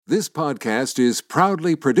This podcast is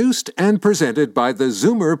proudly produced and presented by the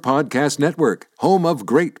Zoomer Podcast Network, home of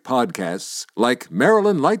great podcasts like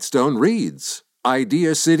Marilyn Lightstone Reads,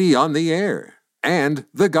 Idea City on the Air, and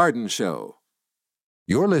The Garden Show.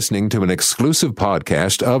 You're listening to an exclusive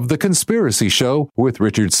podcast of The Conspiracy Show with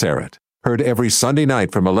Richard Serrett. Heard every Sunday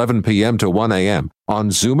night from 11 p.m. to 1 a.m. on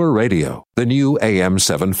Zoomer Radio, the new AM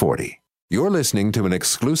 740. You're listening to an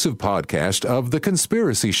exclusive podcast of The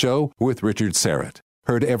Conspiracy Show with Richard Serrett.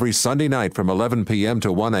 Heard every Sunday night from 11 p.m.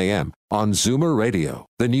 to 1 a.m. on Zoomer Radio,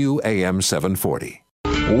 the new AM 740.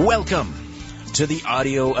 Welcome to the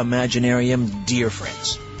Audio Imaginarium, dear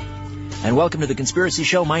friends. And welcome to The Conspiracy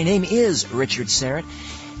Show. My name is Richard Serrett,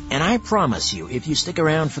 and I promise you, if you stick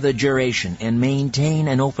around for the duration and maintain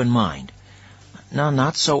an open mind, no,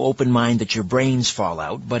 not so open mind that your brains fall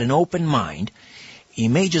out, but an open mind, you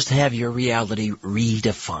may just have your reality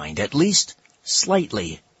redefined, at least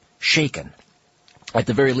slightly shaken. At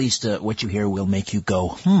the very least, what you hear will make you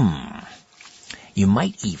go, You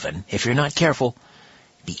might even, if you're not careful,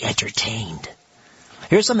 be entertained.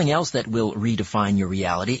 Here's something else that will redefine your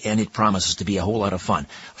reality, and it promises to be a whole lot of fun.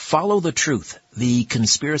 Follow the Truth, the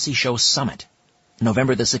Conspiracy Show Summit,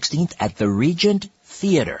 November the 16th at the Regent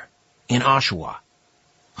Theater in Oshawa.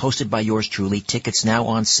 Hosted by yours truly, tickets now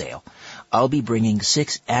on sale. I'll be bringing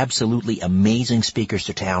 6 absolutely amazing speakers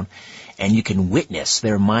to town, and you can witness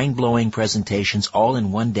their mind-blowing presentations all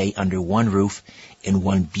in one day under one roof in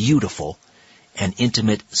one beautiful and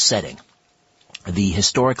intimate setting. The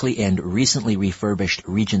historically and recently refurbished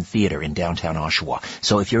Regent Theater in downtown Oshawa.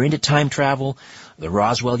 So if you're into time travel, the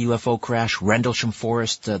Roswell UFO crash, Rendlesham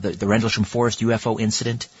Forest, the Rendlesham Forest UFO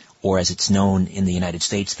incident, or as it's known in the United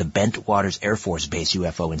States, the Bentwaters Air Force Base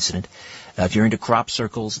UFO incident. If you're into crop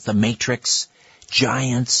circles, the Matrix,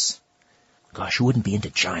 giants. Gosh, who wouldn't be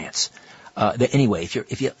into giants? Anyway,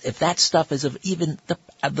 if that stuff is of even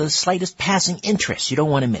the slightest passing interest, you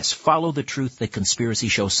don't want to miss. Follow the Truth, the Conspiracy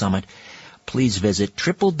Show Summit. Please visit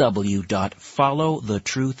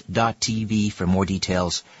www.followthetruth.tv for more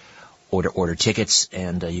details. Order tickets,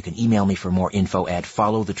 and you can email me for more info at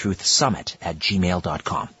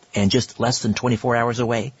followthetruthsummit@gmail.com. And just less than 24 hours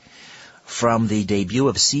away from the debut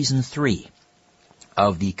of Season 3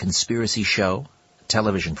 of the Conspiracy Show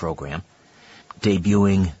television program,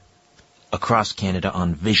 debuting across Canada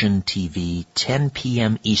on Vision TV, 10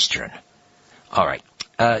 p.m. Eastern. All right.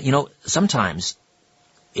 Sometimes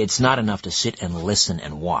it's not enough to sit and listen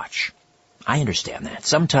and watch. I understand that.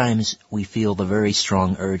 Sometimes we feel the very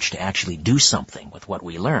strong urge to actually do something with what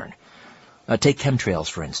we learn. Take chemtrails,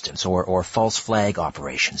 for instance, or false flag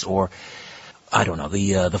operations, or, I don't know,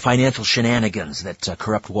 the financial shenanigans that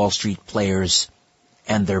corrupt Wall Street players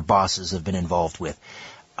and their bosses have been involved with.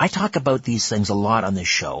 I talk about these things a lot on this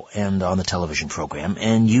show and on the television program,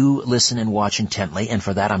 and you listen and watch intently, and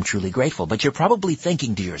for that I'm truly grateful. But you're probably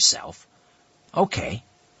thinking to yourself, okay,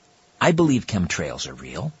 I believe chemtrails are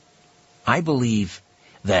real. I believe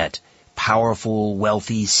that powerful,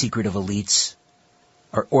 wealthy, secretive elites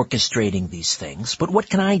are orchestrating these things, but what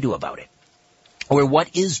can I do about it? Or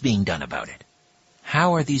what is being done about it?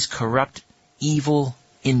 How are these corrupt, evil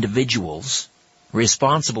individuals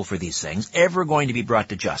responsible for these things ever going to be brought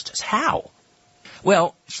to justice? How?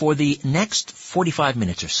 Well, for the next 45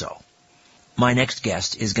 minutes or so, my next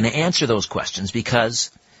guest is going to answer those questions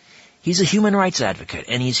because he's a human rights advocate,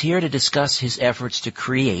 and he's here to discuss his efforts to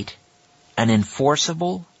create an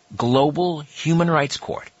enforceable global human rights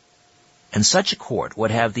court. And such a court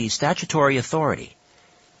would have the statutory authority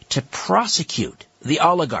to prosecute the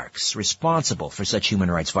oligarchs responsible for such human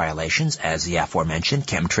rights violations as the aforementioned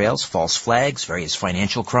chemtrails, false flags, various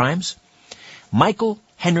financial crimes. Michael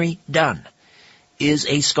Henry Dunn is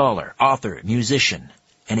a scholar, author, musician,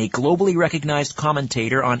 and a globally recognized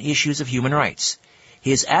commentator on issues of human rights.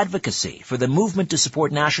 His advocacy for the movement to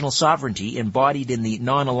support national sovereignty embodied in the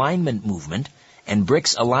non-alignment movement and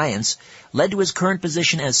BRICS Alliance led to his current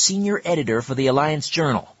position as senior editor for the Alliance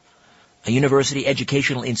Journal, a university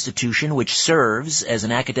educational institution which serves as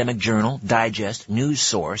an academic journal, digest, news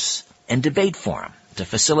source, and debate forum to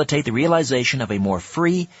facilitate the realization of a more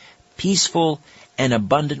free, peaceful, and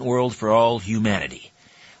abundant world for all humanity.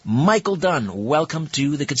 Michael Dunn, welcome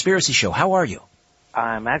to The Conspiracy Show. How are you?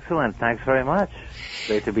 I'm excellent. Thanks very much.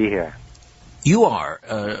 Great to be here. You are,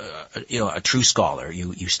 a true scholar.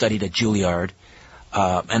 You studied at Juilliard.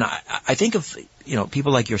 And I think of,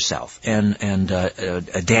 people like yourself and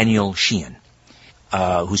Daniel Sheehan,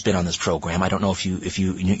 who's been on this program. I don't know if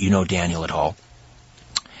you know Daniel at all.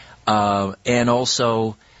 And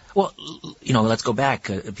also, let's go back.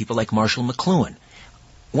 People like Marshall McLuhan.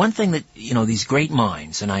 One thing that, these great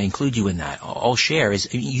minds, and I include you in that, all share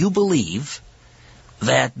is you believe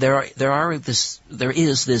that there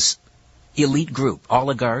is this elite group,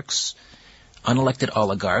 oligarchs, unelected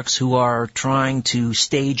oligarchs, who are trying to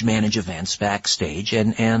stage manage events backstage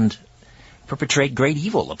and perpetrate great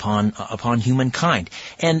evil upon humankind.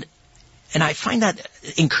 And I find that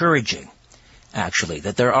encouraging, actually,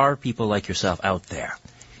 that there are people like yourself out there,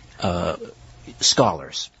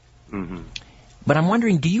 scholars. Mm-hmm. But I'm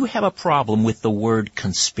wondering, do you have a problem with the word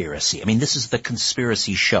conspiracy? I mean, this is the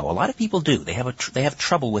conspiracy show. A lot of people do. They have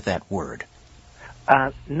trouble with that word.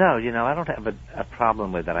 No, I don't have a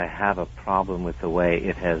problem with it. I have a problem with the way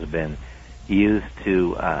it has been used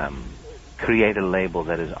to create a label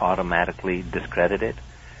that is automatically discredited.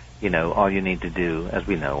 All you need to do, as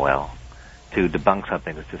we know well, to debunk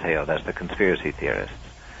something is to say, oh, that's the conspiracy theorists.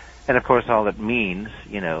 And, of course, all it means,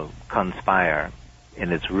 conspire,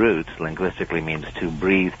 in its roots, linguistically means to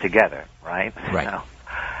breathe together, right? Right.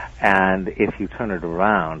 And if you turn it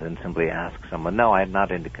around and simply ask someone, no, I'm not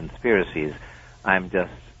into conspiracies, I'm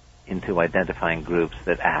just into identifying groups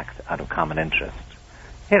that act out of common interest,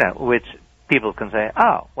 which people can say,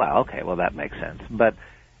 oh, well, okay, well, that makes sense. But,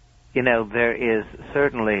 there is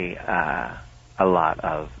certainly a lot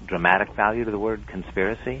of dramatic value to the word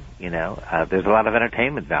conspiracy. There's a lot of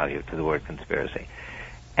entertainment value to the word conspiracy.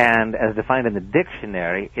 And as defined in the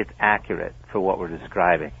dictionary, it's accurate for what we're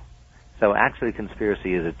describing. So actually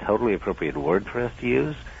conspiracy is a totally appropriate word for us to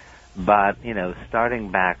use. But, starting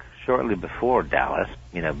back shortly before Dallas,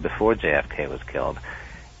 before JFK was killed,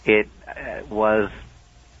 it was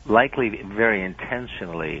likely very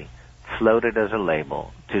intentionally floated as a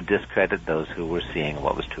label to discredit those who were seeing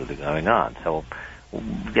what was truly going on. So,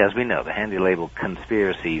 as we know, the handy label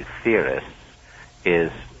conspiracy theorists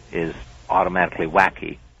is automatically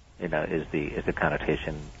wacky, is the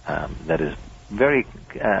connotation that is very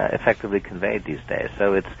effectively conveyed these days.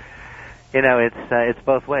 So it's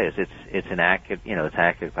both ways. It's inaccurate, it's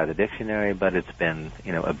accurate by the dictionary, but it's been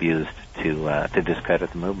abused to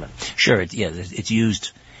discredit the movement. Sure, it's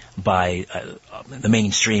used by the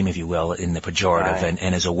mainstream, if you will, in the pejorative, right,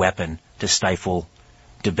 and as a weapon to stifle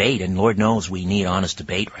debate. And Lord knows we need honest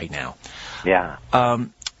debate right now. Yeah.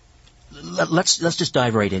 Let's just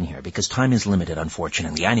dive right in here, because time is limited,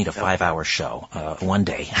 unfortunately. I need a 5-hour show one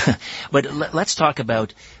day. But let's talk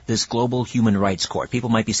about this Global Human Rights Court. People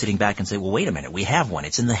might be sitting back and say, well, wait a minute, we have one.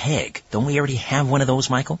 It's in The Hague. Don't we already have one of those,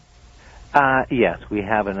 Michael? Yes, we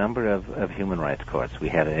have a number of human rights courts. We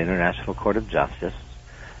have an International Court of Justice,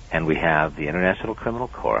 and we have the International Criminal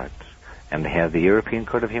Court, and we have the European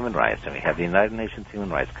Court of Human Rights, and we have the United Nations Human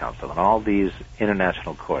Rights Council, and all these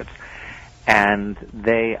international courts. And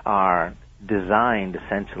they are designed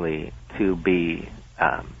essentially to be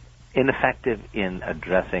ineffective in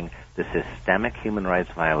addressing the systemic human rights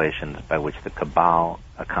violations by which the cabal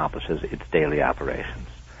accomplishes its daily operations.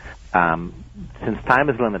 Since time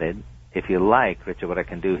is limited, if you like, Richard, what I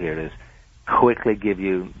can do here is quickly give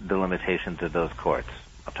you the limitations of those courts.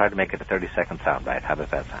 I'll try to make it a 30-second soundbite. How does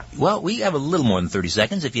that sound? Well, we have a little more than 30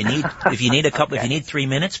 seconds. If you need, if you need a couple, okay, if you need 3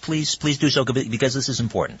 minutes, please do so, because this is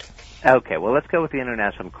important. Okay. Well, let's go with the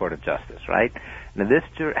International Court of Justice, right? Now, this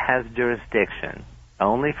has jurisdiction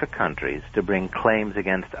only for countries to bring claims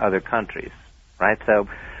against other countries, right? So,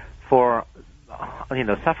 for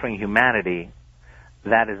suffering humanity,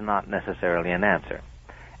 that is not necessarily an answer,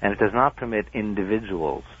 and it does not permit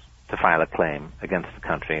individuals to file a claim against the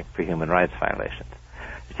country for human rights violations.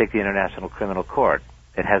 You take the International Criminal Court,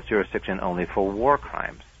 it has jurisdiction only for war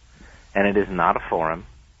crimes, and it is not a forum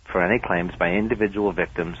for any claims by individual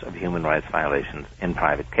victims of human rights violations in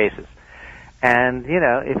private cases. And,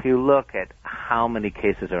 if you look at how many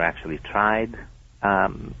cases are actually tried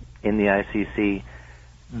in the ICC,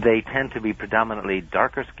 they tend to be predominantly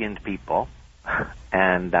darker-skinned people,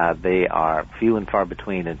 and they are few and far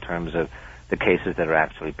between in terms of the cases that are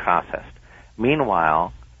actually processed.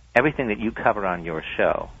 Meanwhile, everything that you cover on your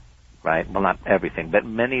show, right? Well, not everything, but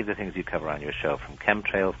many of the things you cover on your show, from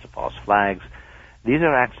chemtrails to false flags, these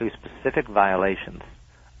are actually specific violations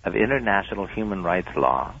of international human rights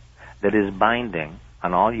law that is binding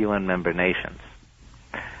on all UN member nations.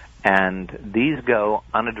 And these go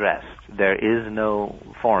unaddressed. There is no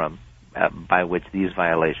forum by which these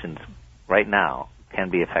violations right now can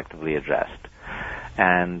be effectively addressed.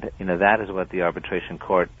 And, that is what the Arbitration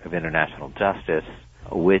Court of International Justice,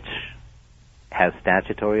 which has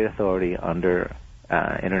statutory authority under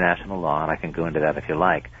international law, and I can go into that if you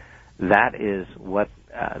like, that is what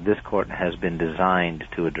this court has been designed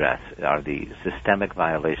to address, are the systemic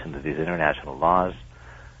violations of these international laws,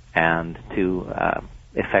 and to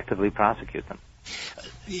effectively prosecute them.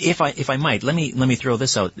 If I might, let me throw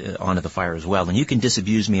this out onto the fire as well, and you can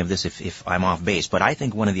disabuse me of this if I'm off base, but I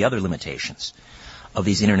think one of the other limitations of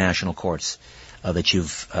these international courts that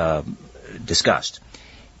you've discussed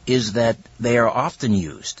is that they are often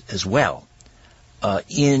used as well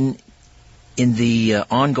in the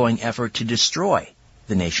ongoing effort to destroy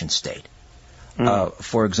the nation state.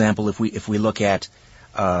 For example, if we look at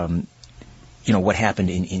what happened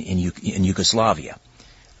in Yugoslavia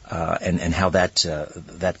and how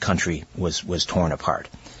that country was torn apart,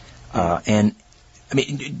 and I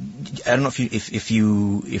mean, I don't know if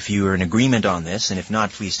you are in agreement on this, and if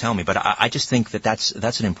not, please tell me. But I just think that's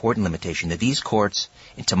an important limitation. That these courts,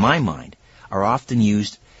 to my mind, are often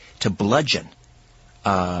used to bludgeon,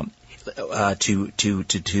 to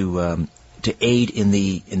aid in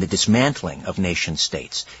the dismantling of nation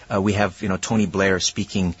states. We have Tony Blair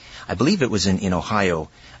speaking. I believe it was in Ohio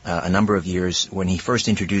a number of years when he first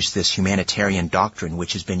introduced this humanitarian doctrine,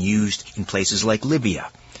 which has been used in places like Libya.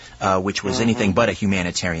 Which was anything but a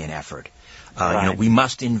humanitarian effort. Right. We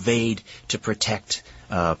must invade to protect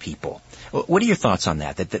people. What are your thoughts on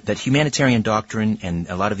that? That humanitarian doctrine and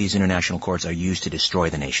a lot of these international courts are used to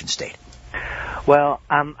destroy the nation state? Well,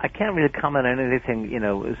 I can't really comment on anything,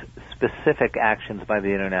 specific actions by the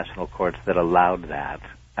international courts that allowed that.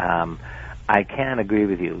 I can agree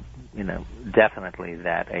with you, definitely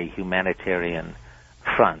that a humanitarian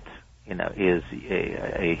front, is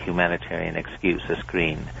a humanitarian excuse, a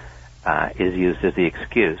screen, is used as the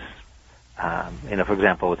excuse. For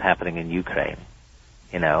example, what's happening in Ukraine,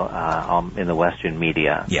 in the Western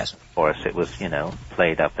media. Yes. Of course, it was,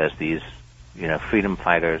 played up as these, freedom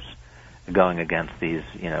fighters going against these,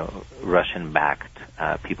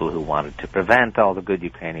 Russian-backed people who wanted to prevent all the good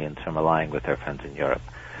Ukrainians from allying with their friends in Europe.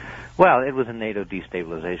 Well, it was a NATO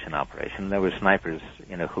destabilization operation. There were snipers,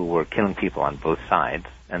 who were killing people on both sides,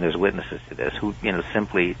 and there's witnesses to this, who,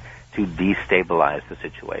 simply to destabilize the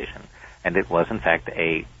situation. And it was, in fact,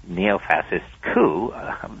 a neo-fascist coup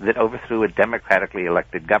that overthrew a democratically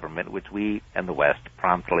elected government, which we and the West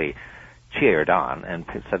promptly cheered on, and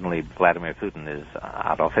suddenly Vladimir Putin is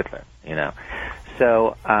Adolf Hitler,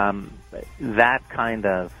 So that kind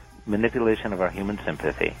of manipulation of our human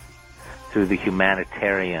sympathy through the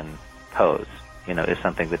humanitarian pose, is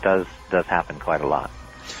something that does happen quite a lot.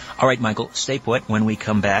 All right, Michael, stay put. When we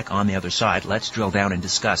come back on the other side, let's drill down and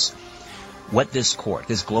discuss what this court,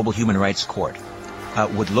 this Global Human Rights Court,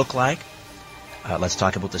 would look like. Let's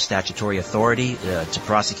talk about the statutory authority to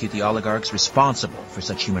prosecute the oligarchs responsible for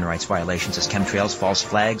such human rights violations as chemtrails, false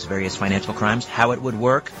flags, various financial crimes, how it would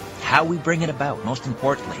work, how we bring it about, most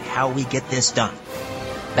importantly, how we get this done.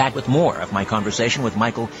 Back with more of my conversation with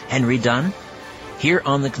Michael Henry Dunn here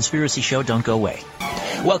on The Conspiracy Show. Don't go away.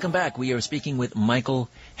 Welcome back. We are speaking with Michael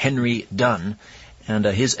Henry Dunn and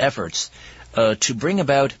his efforts to bring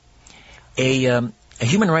about a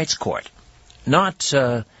human rights court, not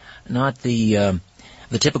the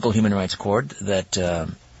typical human rights court that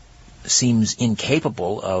seems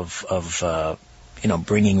incapable of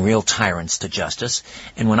bringing real tyrants to justice.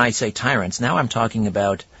 And when I say tyrants, now I'm talking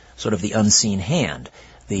about sort of the unseen hand,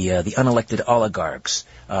 the unelected oligarchs,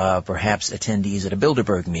 perhaps attendees at a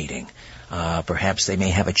Bilderberg meeting. Perhaps they may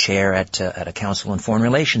have a chair at a Council on Foreign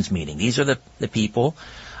Relations meeting. These are the people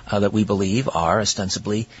that we believe are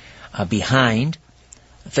ostensibly behind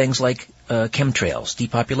things like chemtrails,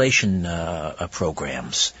 depopulation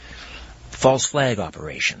programs, false flag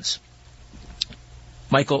operations.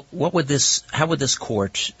 Michael, how would this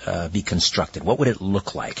court be constructed? What would it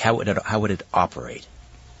look like? How would it operate?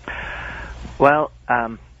 Well,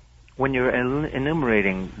 when you're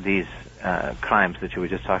enumerating these crimes that you were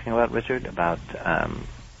just talking about, Richard, about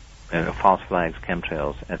false flags,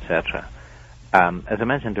 chemtrails, etc., as I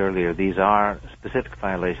mentioned earlier, these are specific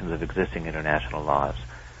violations of existing international laws.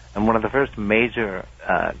 And one of the first major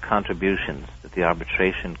contributions that the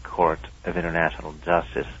Arbitration Court of International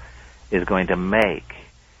Justice is going to make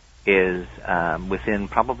is within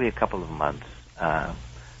probably a couple of months,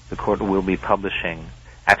 the court will be publishing,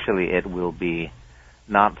 actually it will be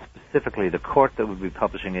not specifically the court that will be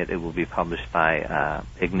publishing it, it will be published by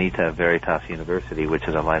Ignita Veritas University, which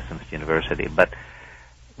is a licensed university, but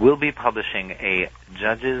we'll be publishing a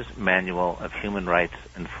Judge's Manual of Human Rights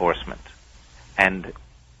Enforcement. And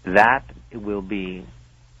that will be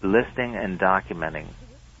listing and documenting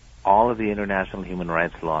all of the international human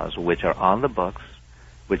rights laws which are on the books,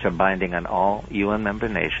 which are binding on all UN member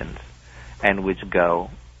nations, and which go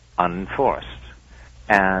unenforced.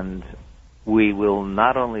 And we will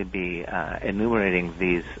not only be enumerating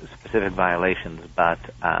these specific violations, but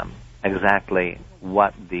exactly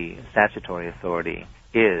what the statutory authority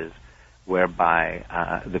is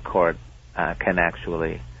whereby the court can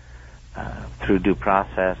actually, through due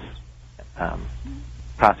process,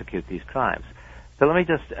 prosecute these crimes. So let me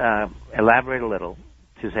just elaborate a little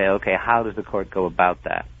to say, okay, how does the court go about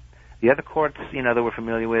that? The other courts, that we're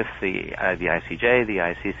familiar with, the ICJ, the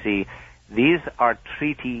ICC, these are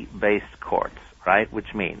treaty-based courts, right?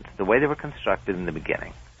 Which means the way they were constructed in the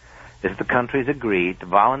beginning is the countries agreed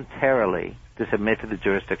voluntarily to submit to the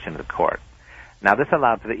jurisdiction of the court. Now, this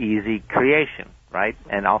allowed for the easy creation, right,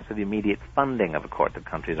 and also the immediate funding of a court that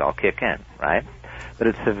countries all kick in, right? But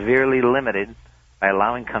it's severely limited by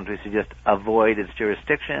allowing countries to just avoid its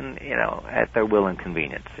jurisdiction, at their will and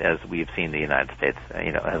convenience, as we've seen the United States,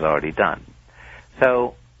 has already done.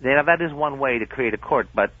 So, that is one way to create a court,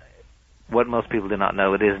 but what most people do not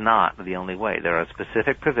know, it is not the only way. There are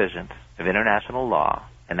specific provisions of international law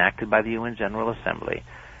enacted by the UN General Assembly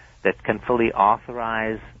that can fully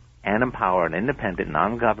authorize and empower an independent,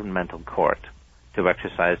 non-governmental court to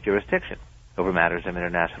exercise jurisdiction over matters of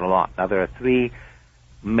international law. Now, there are three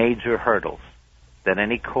major hurdles that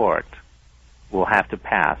any court will have to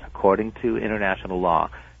pass, according to international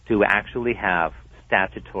law, to actually have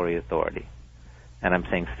statutory authority. And I'm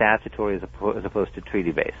saying statutory as opposed to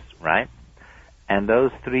treaty-based, right? And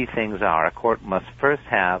those three things are, a court must first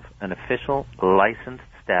have an official licensed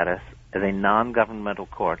status as a non-governmental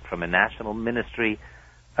court from a national ministry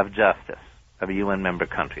of justice of a UN member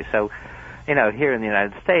country. So, here in the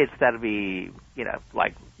United States, that would be,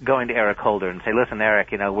 like going to Eric Holder and say, listen, Eric,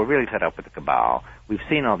 we're really fed up with the cabal. We've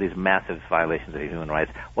seen all these massive violations of human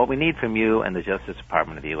rights. What we need from you and the Justice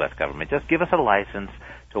Department of the U.S. government, just give us a license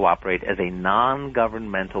to operate as a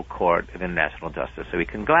non-governmental court of international justice so we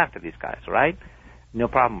can go after these guys, right? No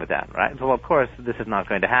problem with that, right? So, of course, this is not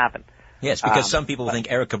going to happen. Yes, because some people think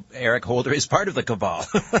Eric Holder is part of the cabal.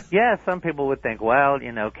 Yeah, some people would think, well,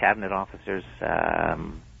 cabinet officers,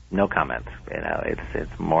 no comment.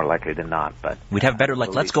 It's more likely than not. But we'd have better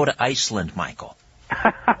luck. Let's go to Iceland, Michael.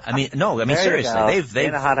 Seriously, they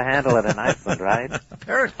know how to handle it in Iceland, right?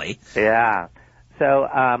 Apparently. Yeah. So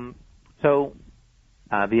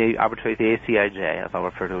the ACIJ, as I'll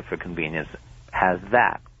refer to it for convenience, has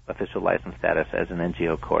that official license status as an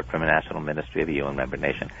NGO court from a national ministry of a UN member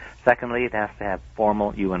nation. Secondly, it has to have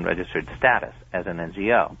formal UN registered status as an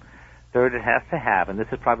NGO. Third, it has to have, and this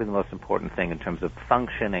is probably the most important thing in terms of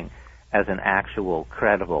functioning as an actual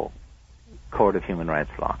credible court of human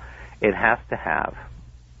rights law, it has to have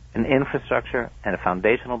an infrastructure and a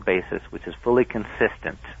foundational basis which is fully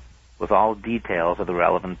consistent with all details of the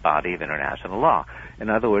relevant body of international law. In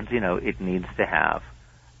other words, it needs to have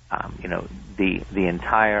the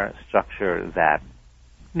entire structure that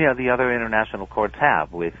the other international courts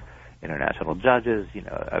have, with international judges,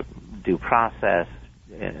 due process,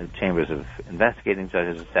 chambers of investigating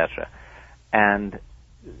judges, etc. And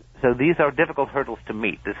so these are difficult hurdles to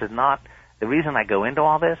meet. This is not the reason I go into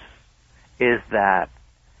all this is that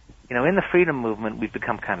in the freedom movement we've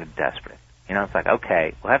become kind of desperate. It's like,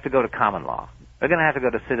 okay, we'll have to go to common law. We're going to have to go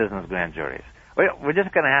to citizens' grand juries. We're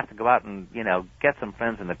just going to have to go out and, get some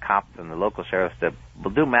friends in the cops and the local sheriffs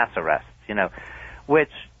we'll do mass arrests,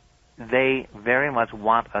 which they very much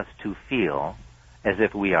want us to feel as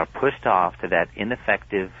if we are pushed off to that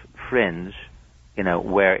ineffective fringe,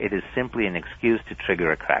 where it is simply an excuse to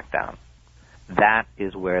trigger a crackdown. That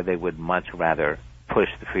is where they would much rather push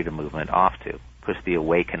the freedom movement off to, push the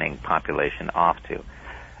awakening population off to.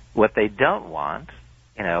 What they don't want,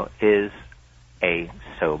 is a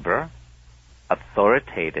sober,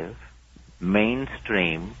 authoritative,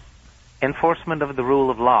 mainstream enforcement of the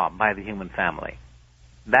rule of law by the human family.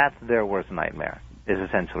 That's their worst nightmare, is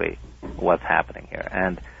essentially what's happening here.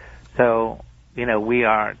 And so, we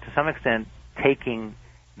are, to some extent, taking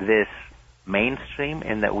this mainstream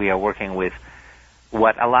in that we are working with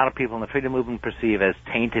what a lot of people in the freedom movement perceive as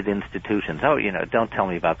tainted institutions. Oh, don't tell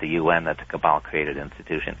me about the UN, that's a cabal-created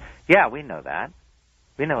institution. Yeah, we know that.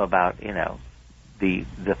 We know about, the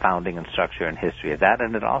founding and structure and history of that,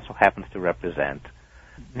 and it also happens to represent,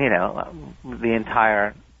 the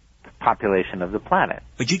entire population of the planet.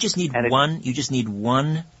 But you just need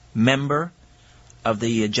one member of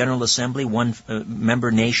the General Assembly, one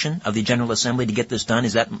member nation of the General Assembly to get this done.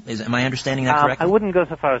 Am I understanding that correctly? I wouldn't go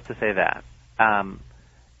so far as to say that.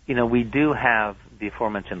 We do have the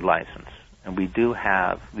aforementioned license, and we do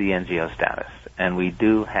have the NGO status, and we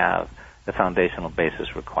do have the foundational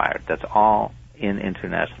basis required. That's all in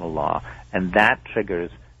international law, and that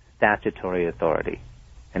triggers statutory authority.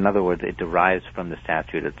 In other words, it derives from the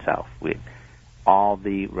statute itself. All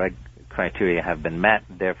the criteria have been met,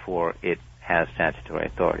 therefore it has statutory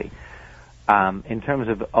authority. In terms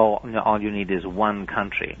of, all you need is one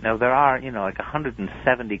country. Now, there are, like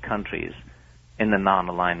 170 countries in the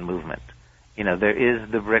non-aligned movement. There is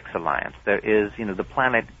the BRICS alliance. There is, the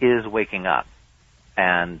planet is waking up.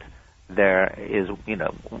 And there is,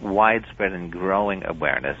 widespread and growing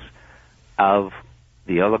awareness of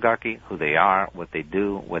the oligarchy, who they are, what they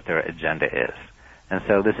do, what their agenda is. And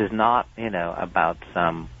so this is not, about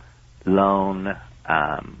some lone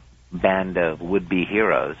band of would-be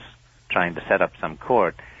heroes trying to set up some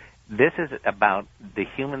court. This is about the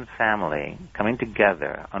human family coming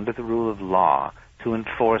together under the rule of law to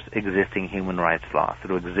enforce existing human rights law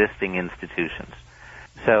through existing institutions.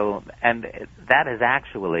 So, and that is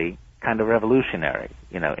actually kind of revolutionary,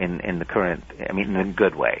 in the current, in a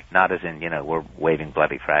good way, not as in, we're waving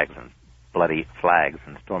bloody flags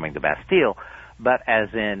and storming the Bastille, but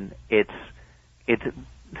as in it's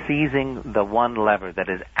seizing the one lever that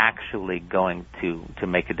is actually going to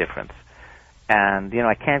make a difference. And,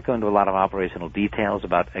 I can't go into a lot of operational details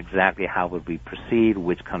about exactly how would we proceed,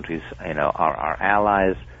 which countries, are our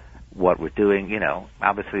allies, what we're doing.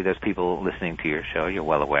 Obviously there's people listening to your show, you're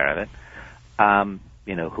well aware of it,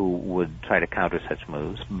 who would try to counter such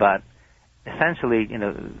moves. But essentially,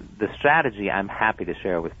 the strategy I'm happy to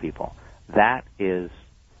share with people, that is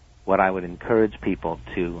what I would encourage people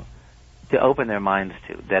to open their minds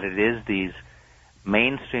to, that it is these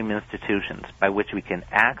mainstream institutions by which we can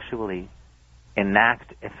actually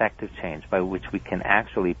enact effective change, by which we can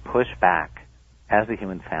actually push back as a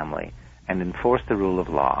human family and enforce the rule of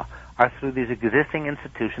law, are through these existing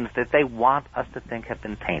institutions that they want us to think have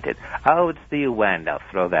been tainted. Oh, it's the UN, they'll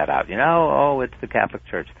throw that out. Oh, it's the Catholic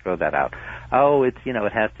Church, throw that out. Oh, it's,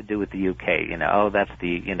 it has to do with the UK. Oh, that's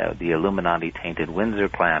the, the Illuminati tainted Windsor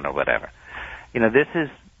clan or whatever. This is,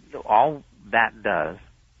 all that does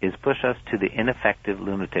is push us to the ineffective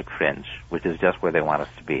lunatic fringe, which is just where they want us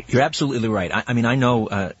to be. You're absolutely right. I know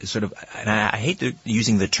and I hate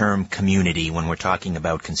using the term community when we're talking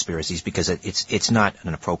about conspiracies because it's not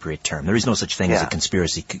an appropriate term. There is no such thing as a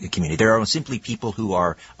conspiracy community. There are simply people who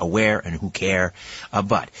are aware and who care,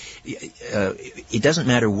 but it doesn't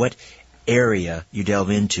matter what area you delve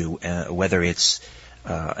into, whether it's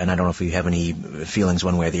and I don't know if you have any feelings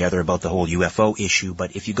one way or the other about the whole UFO issue,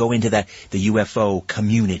 but if you go into the UFO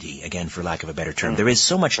community, again, for lack of a better term, there is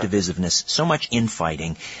so much divisiveness, so much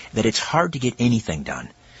infighting, that it's hard to get anything done.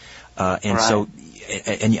 So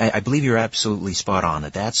I believe you're absolutely spot on,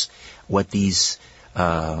 that's what these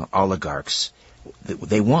oligarchs,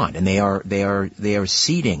 they want, and they are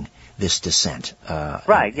seeding this dissent.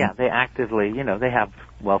 They actively, they have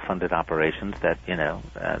well-funded operations that,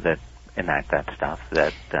 that enact that stuff,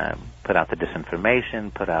 that put out the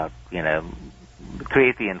disinformation,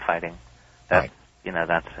 create the infighting. That's,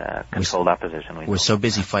 that's controlled opposition. We're so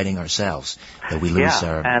busy fighting ourselves that we lose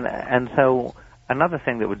our... And so another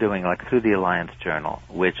thing that we're doing, like through the Alliance Journal,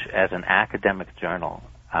 which as an academic journal,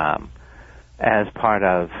 as part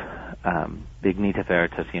of the Ignita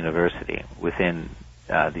Veritas University, within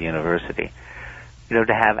the university, to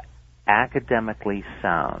have academically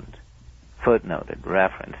sound, footnoted,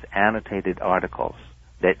 referenced, annotated articles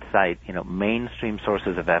that cite, mainstream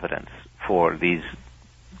sources of evidence for these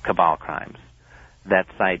cabal crimes, that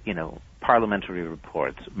cite, parliamentary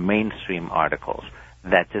reports, mainstream articles,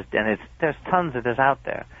 there's tons of this out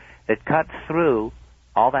there that cut through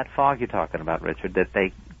all that fog you're talking about, Richard, that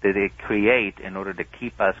they create in order to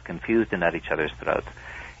keep us confused and at each other's throats.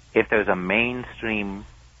 If there's a mainstream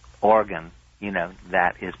organ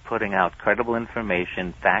that is putting out credible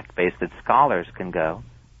information, fact-based, that scholars can go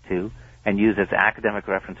to and use as academic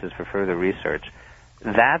references for further research,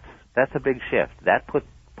 that's a big shift. That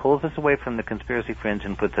pulls us away from the conspiracy fringe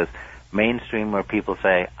and puts us mainstream, where people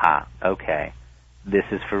say, okay, this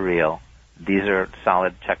is for real. These are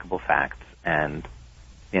solid, checkable facts, and,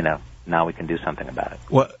 now we can do something about it.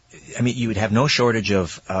 Well, you would have no shortage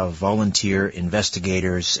of volunteer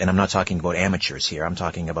investigators, and I'm not talking about amateurs here. I'm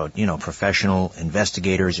talking about, professional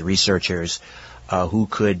investigators, researchers, who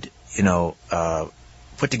could,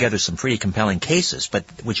 put together some pretty compelling cases, but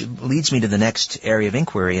which leads me to the next area of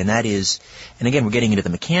inquiry, and that is, and again, we're getting into the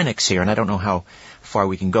mechanics here, and I don't know how far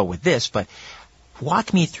we can go with this, but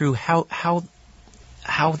walk me through how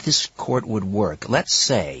this court would work. Let's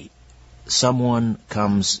say someone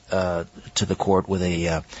comes to the court with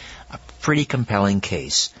a pretty compelling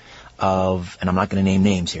case of, and I'm not going to name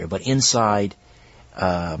names here, but inside,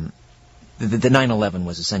 the 9/11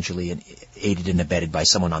 was essentially aided and abetted by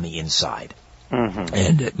someone on the inside. Mm-hmm.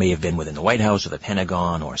 And it may have been within the White House or the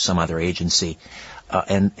Pentagon or some other agency.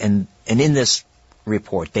 And in this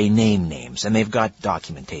report, they name names, and they've got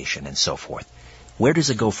documentation and so forth. Where does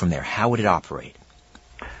it go from there? How would it operate?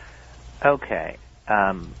 Okay.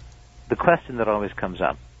 The question that always comes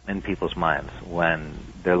up in people's minds when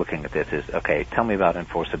they're looking at this is, okay, tell me about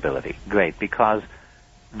enforceability. Great, because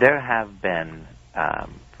there have been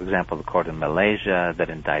For example, the court in Malaysia that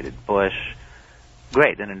indicted Bush.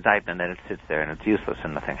 Great, an indictment, and it sits there and it's useless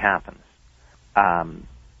and nothing happens.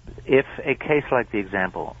 If a case like the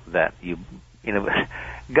example that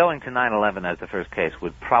going to 9/11 as the first case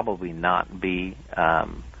would probably not be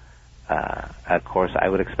a course I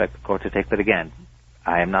would expect the court to take. But again,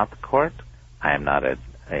 I am not the court. I am not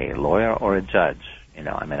a lawyer or a judge.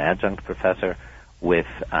 I'm an adjunct professor with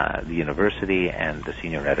the university and the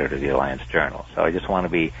senior editor of the Alliance Journal. So I just want to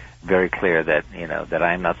be very clear that that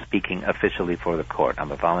I am not speaking officially for the court.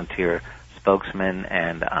 I'm a volunteer spokesman,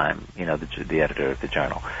 and I'm the editor of the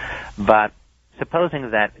journal. But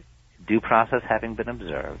supposing that due process having been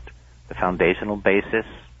observed, the foundational basis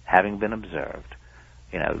having been observed,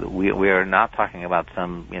 we are not talking about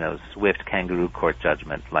some swift kangaroo court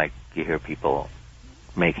judgment like you hear people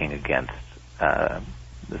making against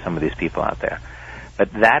some of these people out there.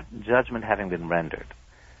 But that judgment having been rendered,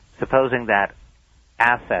 supposing that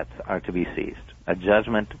assets are to be seized, a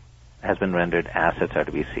judgment has been rendered, assets are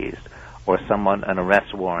to be seized, or an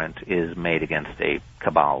arrest warrant is made against a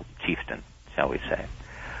cabal chieftain, shall we say.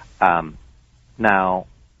 Now,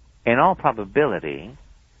 in all probability,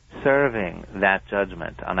 serving that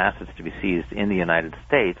judgment on assets to be seized in the United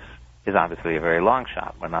States is obviously a very long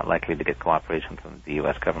shot. We're not likely to get cooperation from the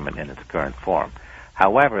U.S. government in its current form.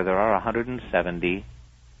 However, there are 170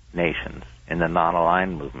 nations in the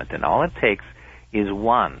non-aligned movement, and all it takes is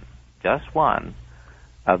just one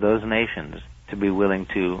of those nations to be willing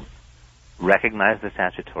to recognize the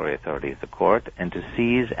statutory authority of the court and to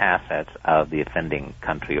seize assets of the offending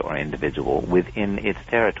country or individual within its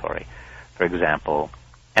territory. For example,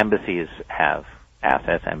 embassies have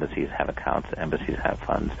assets, embassies have accounts, embassies have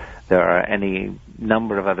funds. There are any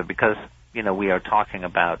number of other, because, we are talking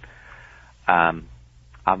about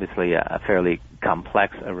obviously a fairly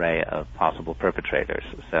complex array of possible perpetrators.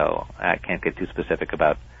 So I can't get too specific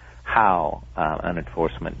about how an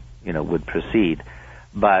enforcement, would proceed.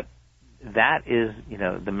 But that is,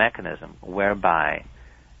 the mechanism whereby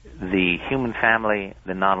the human family,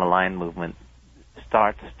 the non-aligned movement,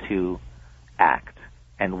 starts to act.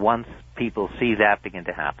 And once people see that begin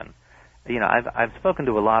to happen, I've spoken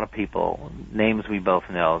to a lot of people, names we both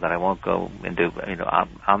know that I won't go into,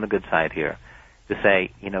 on the good side here, to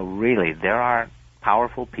say, really, there are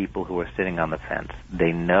powerful people who are sitting on the fence.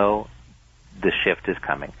 They know the shift is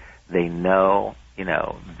coming. They know,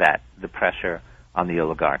 that the pressure on the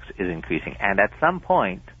oligarchs is increasing. And at some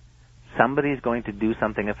point, somebody's going to do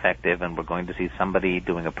something effective, and we're going to see somebody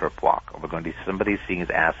doing a perp walk, or we're going to see somebody seeing his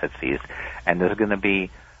assets seized, and there's going to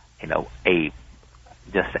be,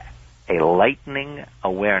 just a lightning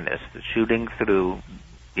awareness shooting through,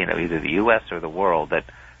 either the U.S. or the world that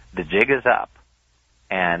the jig is up,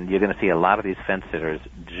 and you're going to see a lot of these fence sitters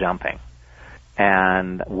jumping.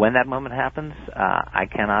 And when that moment happens, I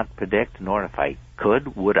cannot predict, nor if I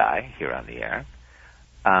could, would I, here on the air.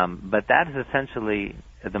 But that is essentially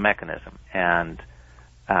the mechanism. And,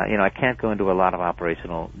 I can't go into a lot of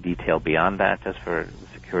operational detail beyond that, just for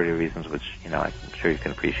security reasons, which, I'm sure you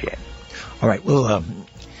can appreciate. All right,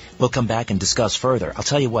 we'll come back and discuss further. I'll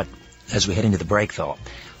tell you what, as we head into the break, though,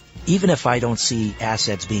 even if I don't see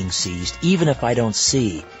assets being seized, even if I don't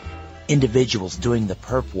see individuals doing the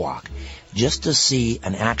perp walk, just to see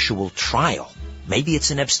an actual trial, maybe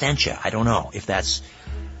it's in absentia, I don't know if that's,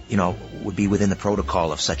 would be within the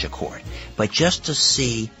protocol of such a court, but just to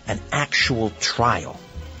see an actual trial,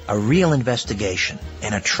 a real investigation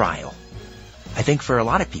and a trial, I think for a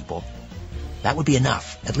lot of people, that would be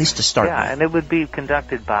enough, at least to start with. Yeah, and it would be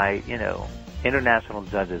conducted by, international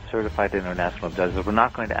judges, certified international judges. We're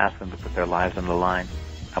not going to ask them to put their lives on the line,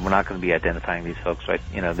 and we're not going to be identifying these folks right,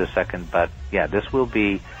 this second. But yeah, this will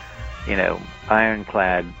be,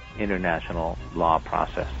 ironclad international law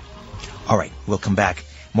process. All right, we'll come back.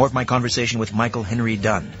 More of my conversation with Michael Henry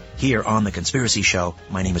Dunn here on The Conspiracy Show.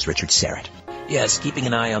 My name is Richard Serrett. Yes, keeping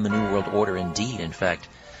an eye on the New World Order indeed. In fact,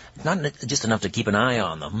 not just enough to keep an eye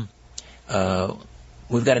on them.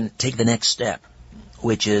 We've got to take the next step,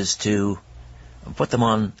 which is to put them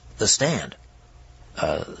on the stand,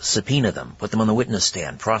 subpoena them, put them on the witness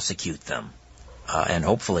stand, prosecute them, and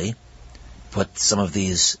hopefully put some of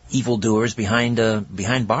these evildoers behind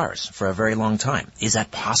bars for a very long time. Is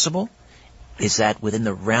that possible? Is that within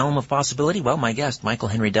the realm of possibility? Well, my guest, Michael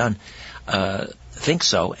Henry Dunn, thinks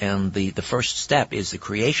so, and the first step is the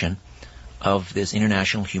creation of this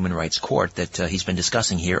International Human Rights Court that he's been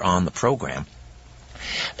discussing here on the program.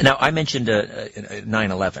 Now, I mentioned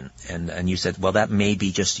 9/11, and you said, well, that may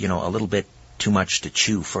be just, a little bit too much to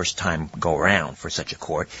chew first time go around for such a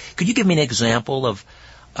court. Could you give me an example of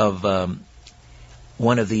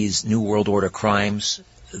one of these New World Order crimes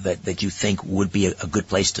that you think would be a good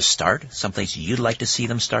place to start? Someplace you'd like to see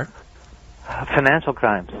them start? Financial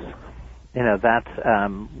crimes. That's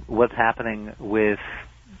what's happening with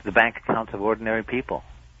the bank accounts of ordinary people.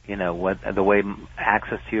 The way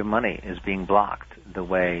access to your money is being blocked, the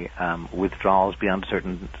way withdrawals beyond a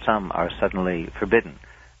certain sum are suddenly forbidden,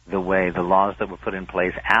 the way the laws that were put in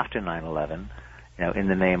place after 9/11, in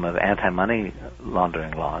the name of anti-money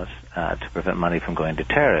laundering laws to prevent money from going to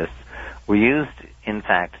terrorists, were used, in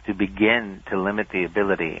fact, to begin to limit the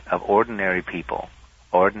ability of ordinary people,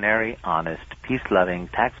 ordinary, honest, peace-loving,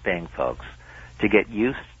 tax-paying folks, to get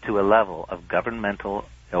used to a level of governmental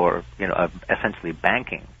or, of essentially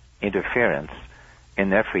banking interference in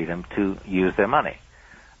their freedom to use their money.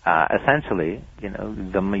 Essentially,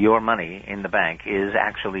 your money in the bank is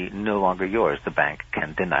actually no longer yours. The bank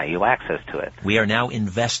can deny you access to it. We are now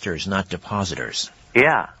investors, not depositors.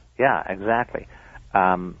 Yeah, exactly.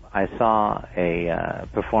 I saw a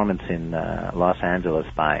performance in Los Angeles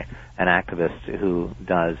by an activist who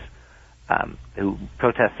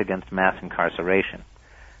protests against mass incarceration,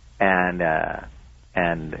 and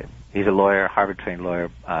he's a lawyer, Harvard-trained lawyer,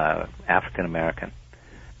 African American.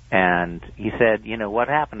 And he said, what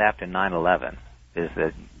happened after 9/11 is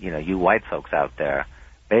that, you white folks out there,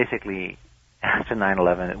 basically after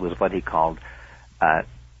 9/11, it was what he called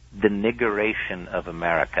the niggeration of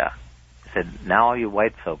America. He said, now all you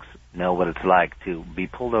white folks know what it's like to be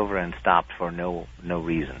pulled over and stopped for no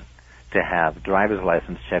reason, to have driver's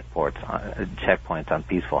license checkpoints on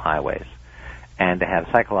peaceful highways, and to have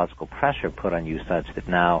psychological pressure put on you such that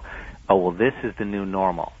now, this is the new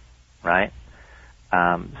normal, right?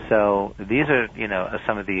 So these are,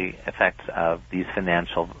 some of the effects of these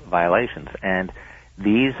financial violations, and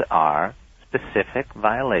these are specific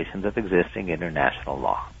violations of existing international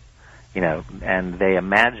law, and they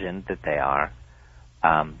imagine that they are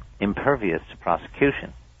impervious to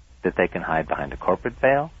prosecution, that they can hide behind a corporate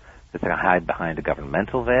veil, that they can hide behind a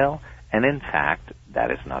governmental veil, and in fact,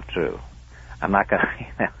 that is not true. I'm not going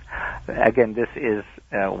to, again, this is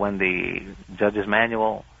when the judge's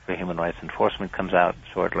manual for human rights enforcement comes out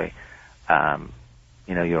shortly,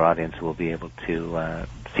 your audience will be able to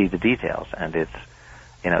see the details, and it's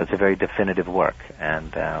a very definitive work,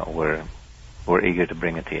 and we're eager to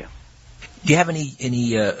bring it to you. Do you have any?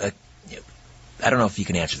 I don't know if you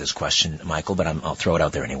can answer this question, Michael, but I'll throw it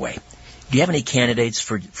out there anyway. Do you have any candidates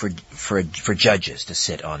for judges to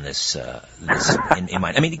sit on this in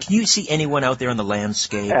mind? I mean, can you see anyone out there on the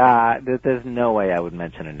landscape? There's no way I would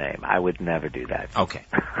mention a name. I would never do that. Okay.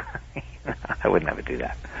 I would never do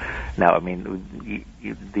that. No, I mean,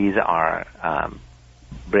 these are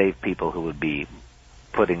brave people who would be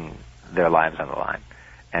putting their lives on the line,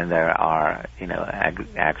 and there are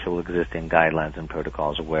actual existing guidelines and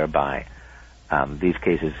protocols whereby these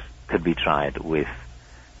cases could be tried with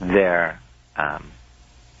their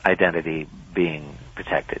identity being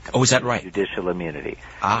protected. Oh, is that right? Judicial immunity.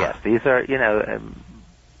 Ah. Yes, these are,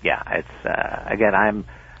 it's, again,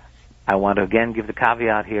 I want to again give the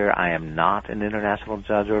caveat here, I am not an international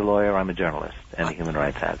judge or lawyer, I'm a journalist and a human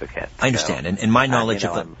rights advocate. I understand, so, and my knowledge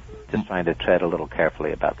of I'm just trying to tread a little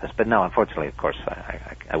carefully about this. But no, unfortunately, of course,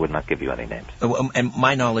 I would not give you any names. And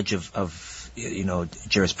my knowledge of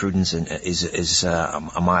jurisprudence is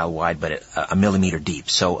a mile wide, but a millimeter deep.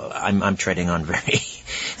 So I'm treading on very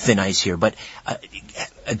thin ice here. But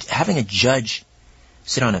having a judge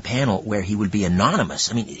sit on a panel where he would be anonymous,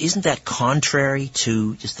 I mean, isn't that contrary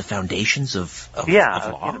to just the foundations of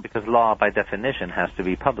law? Because law, by definition, has to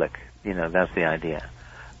be public. That's the idea.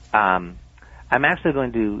 I'm actually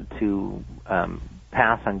going to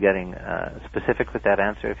pass on getting specific with that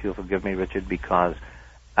answer, if you'll forgive me, Richard, because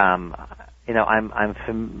I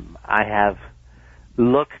have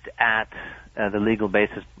looked at the legal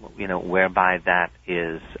basis, whereby that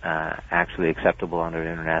is actually acceptable under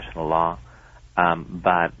international law,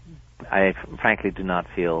 but I frankly do not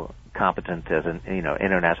feel competent as an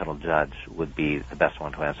international judge would be the best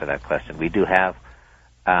one to answer that question. We do have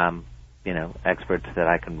experts that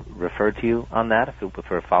I can refer to you on that if you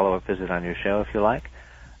prefer a follow-up visit on your show, if you like.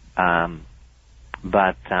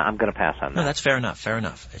 But I'm going to pass on that. No, that's fair enough. Fair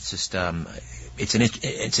enough. It's just it's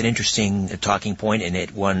an interesting talking point,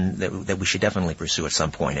 and one that we should definitely pursue at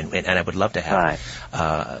some point. And I would love to have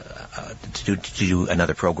to do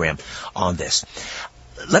another program on this.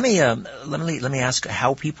 Let me ask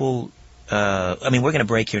how people. We're going to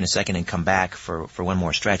break here in a second and come back for one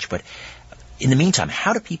more stretch. But in the meantime,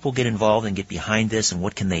 how do people get involved and get behind this, and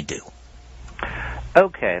what can they do?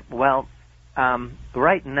 Okay. Well,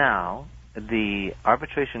 right now, the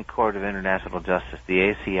Arbitration Court of International Justice,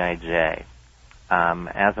 the ACIJ,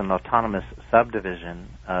 as an autonomous subdivision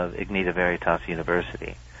of Ignita Veritas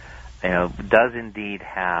University, does indeed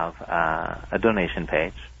have a donation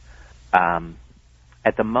page.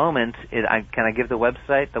 At the moment, can I give the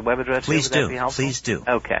website, the web address? Please Would that do. be helpful? Please do.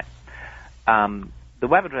 Okay. The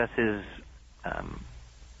web address is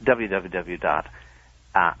www.isis,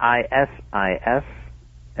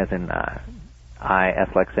 as in I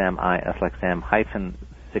like Sam, hyphen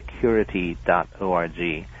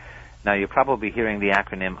security.org. Now, you're probably hearing the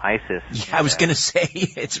acronym ISIS. Yeah, I was going to say,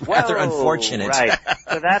 it's rather unfortunate. Right.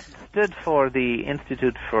 So that stood for the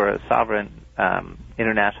Institute for Sovereign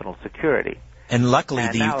International Security. And luckily,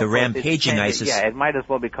 And the now, of course, rampaging ISIS... Yeah, it might as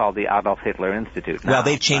well be called the Adolf Hitler Institute now. Well,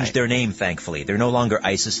 they've changed their name, thankfully. They're no longer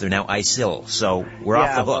ISIS, they're now ISIL, so we're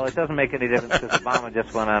off the hook. Well, it doesn't make any difference because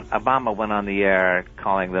Obama went on the air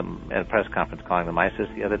calling them, at a press conference, calling them ISIS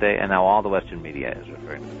the other day, and now all the Western media is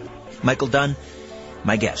referring to them. Michael Dunn,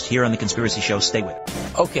 my guest here on The Conspiracy Show. Stay with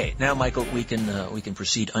us. Okay, now, Michael, we can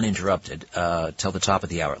proceed uninterrupted till the top of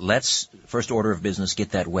the hour. Let's, first order of business, get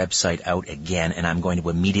that website out again, and I'm going to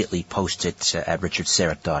immediately post it at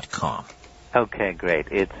richardsyrett.com. Okay, great.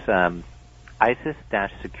 It's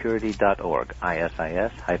isis-security.org,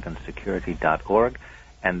 ISIS-security.org,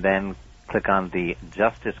 and then click on the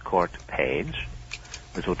Justice Court page,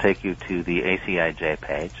 which will take you to the ACIJ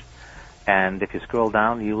page. And if you scroll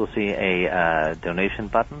down, you will see a donation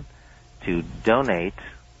button to donate,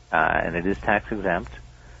 and it is tax exempt,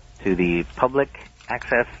 to the Public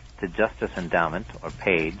Access to Justice Endowment, or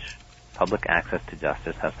PAGE, Public Access to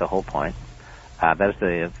Justice. That's the whole point. That is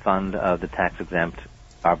the fund of the tax-exempt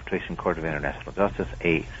Arbitration Court of International Justice,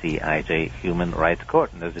 ACIJ Human Rights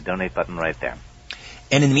Court, and there's a donate button right there.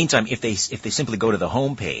 And in the meantime, if they simply go to the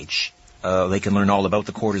home page, they can learn all about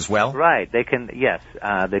the court as well? Right. They can, yes.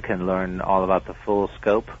 They can learn all about the full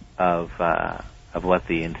scope of what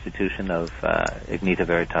the institution of Ignita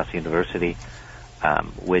Veritas University,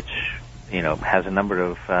 which has a number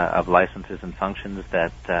of licenses and functions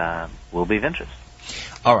that will be of interest.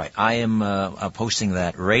 All right. I am posting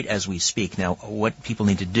that right as we speak. Now, what people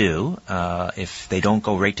need to do, if they don't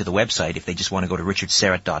go right to the website, if they just want to go to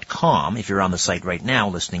richardsyrett.com, if you're on the site right now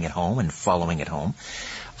listening at home and following at home,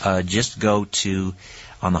 just go to,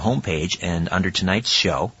 on the home page and under tonight's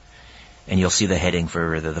show, and you'll see the heading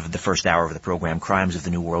for the first hour of the program, Crimes of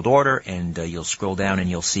the New World Order, and you'll scroll down and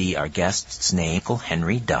you'll see our guest's name, Michael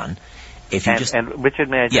Henry Dunn. And Richard,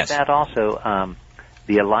 may I just yes. add also,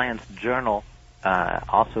 the Alliance Journal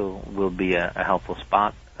also will be a helpful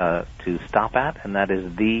spot to stop at, and that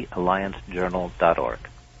is thealliancejournal.org.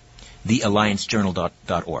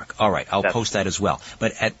 thealliancejournal.org. All right, I'll post that as well.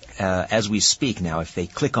 But as we speak now, if they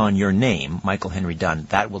click on your name, Michael Henry Dunn,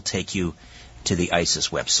 that will take you to the ISIS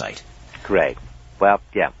website. Great. Well,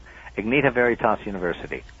 yeah. Ignita Veritas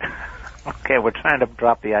University. Okay, we're trying to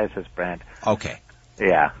drop the ISIS brand. Okay.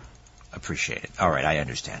 Yeah. Appreciate it. All right, I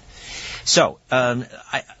understand. So,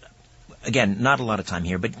 again, not a lot of time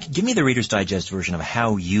here, but give me the Reader's Digest version of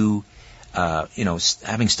how you,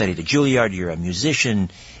 having studied at Juilliard, you're a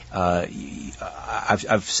musician.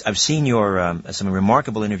 I've seen your some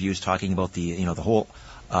remarkable interviews talking about the whole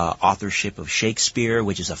authorship of Shakespeare,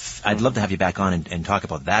 which is I'd love to have you back on and talk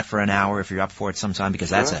about that for an hour if you're up for it sometime, because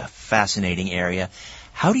that's a fascinating area.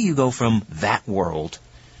 How do you go from that world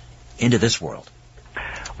into this world?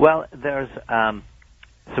 Well, there's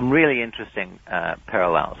some really interesting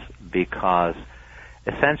parallels, because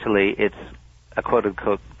essentially it's a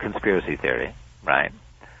quote-unquote conspiracy theory, right?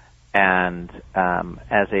 And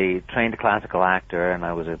as a trained classical actor, and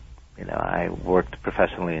I worked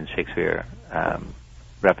professionally in Shakespeare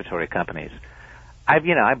repertory companies, I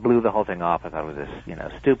blew the whole thing off. I thought it was this,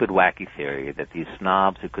 stupid, wacky theory that these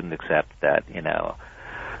snobs who couldn't accept that,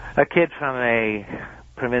 a kid from a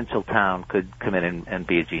provincial town could come in and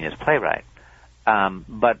be a genius playwright.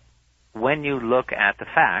 But when you look at the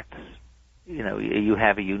facts, you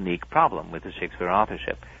have a unique problem with the Shakespeare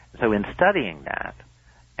authorship. So in studying that,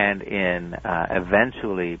 and in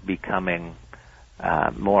eventually becoming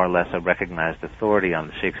more or less a recognized authority on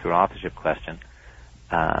the Shakespeare authorship question,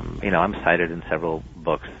 I'm cited in several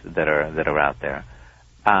books that are out there.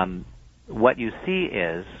 What you see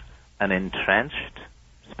is an entrenched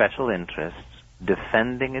special interest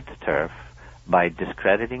defending its turf by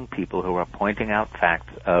discrediting people who are pointing out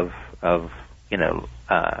facts of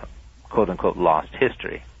quote-unquote lost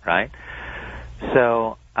history, right?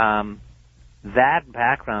 So that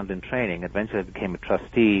background and training, eventually I became a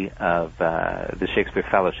trustee of the Shakespeare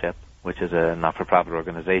Fellowship, which is a not-for-profit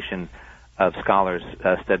organization of scholars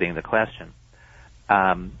studying the question.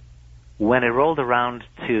 When it rolled around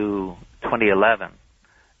to 2011,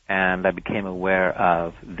 and I became aware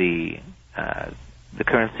of the the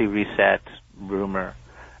currency reset rumor.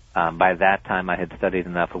 By that time, I had studied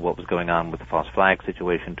enough of what was going on with the false flag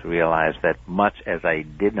situation to realize that much as I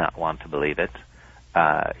did not want to believe it,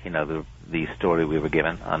 the story we were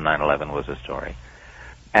given on 9/11 was a story.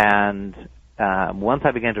 And once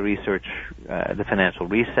I began to research the financial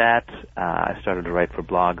reset, I started to write for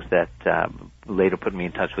blogs that later put me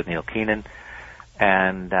in touch with Neil Keenan.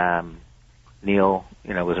 And Neil,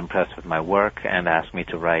 was impressed with my work and asked me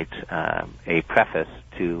to write a preface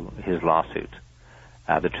to his lawsuit,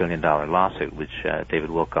 the $1 trillion lawsuit, which David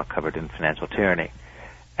Wilcock covered in Financial Tyranny.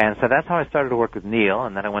 And so that's how I started to work with Neil,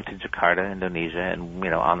 and then I went to Jakarta, Indonesia, and,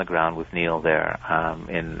 on the ground with Neil there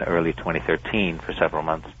in early 2013 for several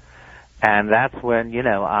months. And that's when,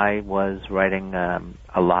 I was writing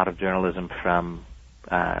a lot of journalism from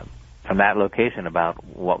that location about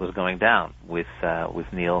what was going down with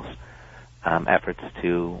Neil's efforts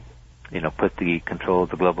to, put the control of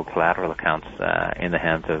the global collateral accounts in the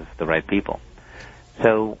hands of the right people.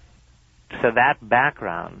 So that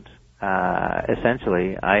background,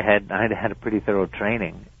 essentially, I had a pretty thorough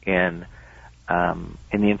training in the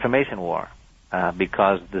information war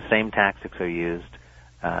because the same tactics are used.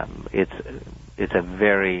 It's a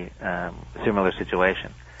very similar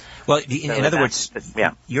situation. Well, in other words,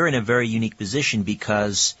 you're in a very unique position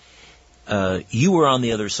because you were on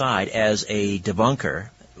the other side as a debunker,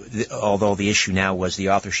 although the issue now was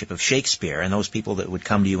the authorship of Shakespeare, and those people that would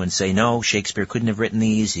come to you and say, no, Shakespeare couldn't have written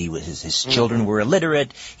these, his children were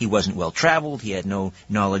illiterate, he wasn't well-traveled, he had no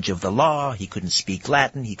knowledge of the law, he couldn't speak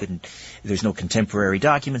Latin, there's no contemporary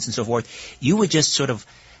documents and so forth. You would just sort of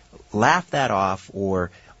laugh that off or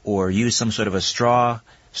use some sort of a straw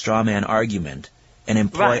man argument and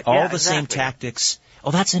employ all the same tactics.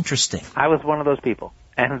 Oh, that's interesting. I was one of those people.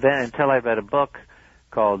 And then until I read a book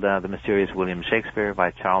called The Mysterious William Shakespeare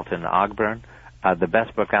by Charlton Ogburn, the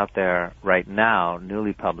best book out there right now,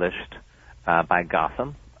 newly published by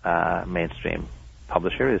Gotham, mainstream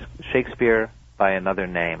publisher, is Shakespeare by Another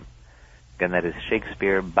Name. Again, that is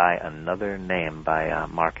Shakespeare by Another Name by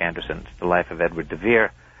Mark Anderson. It's the life of Edward de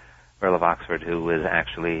Vere, Earl of Oxford, who was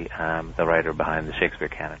actually the writer behind the Shakespeare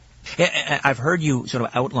canon. I've heard you sort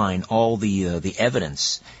of outline all the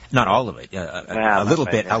evidence, not all of it, a little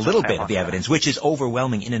bit of the evidence, which is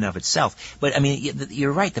overwhelming in and of itself. But I mean,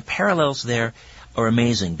 you're right. The parallels there are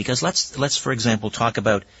amazing because let's for example talk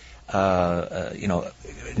about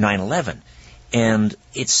 9/11, and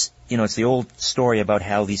it's the old story about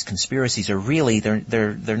how these conspiracies are really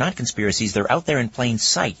they're not conspiracies. They're out there in plain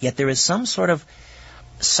sight. Yet there is some sort of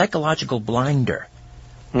psychological blinder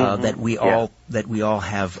that we all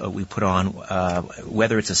have we put on,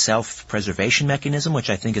 whether it's a self-preservation mechanism, which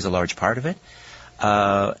I think is a large part of it.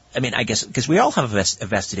 I mean, I guess because we all have a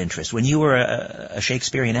vested interest. When you were a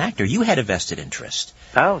Shakespearean actor, you had a vested interest.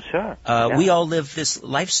 Oh, sure. We all live this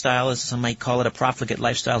lifestyle, as some might call it, a profligate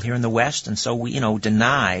lifestyle here in the West, and so we,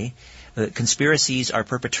 deny that conspiracies are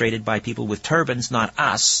perpetrated by people with turbans, not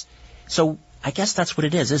us. So I guess that's what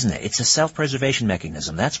it is, isn't it? It's a self-preservation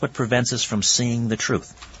mechanism. That's what prevents us from seeing the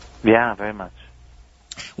truth. Yeah, very much.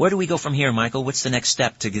 Where do we go from here, Michael? What's the next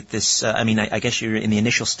step to get this? I guess you're in the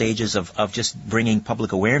initial stages of just bringing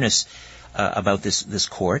public awareness about this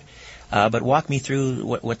court. But walk me through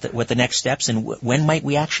what the next steps and when might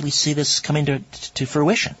we actually see this come into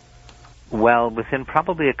fruition? Well, within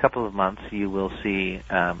probably a couple of months, you will see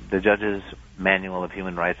the judge's Manual of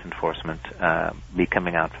Human Rights Enforcement be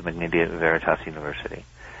coming out from Ignitia Veritas University.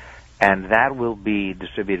 And that will be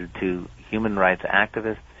distributed to human rights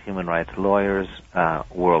activists, human rights lawyers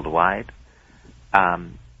worldwide.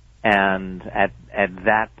 And at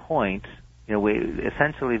that point,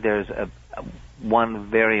 essentially there's one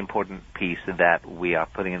very important piece that we are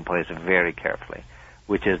putting in place very carefully,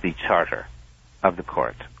 which is the charter of the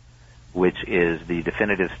court, which is the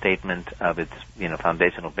definitive statement of its,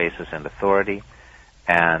 foundational basis and authority,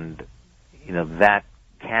 and, that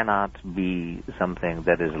cannot be something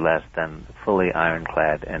that is less than fully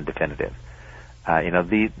ironclad and definitive.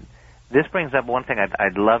 This brings up one thing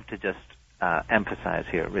I'd love to just emphasize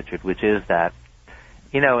here, Richard, which is that,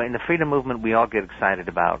 in the freedom movement, we all get excited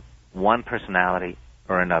about one personality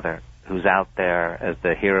or another who's out there as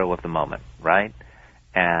the hero of the moment, right?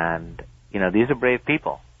 And, these are brave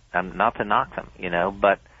people. Not to knock them,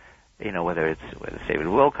 but, whether it's David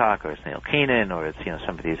Wilcock or it's Neil Keenan or it's,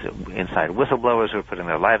 some of these inside whistleblowers who are putting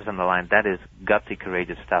their lives on the line, that is gutsy,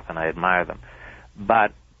 courageous stuff, and I admire them.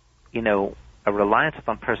 But, a reliance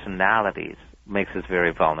upon personalities makes us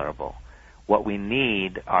very vulnerable. What we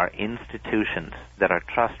need are institutions that are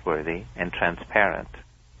trustworthy and transparent,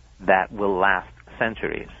 that will last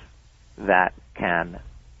centuries, that can,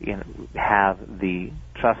 have the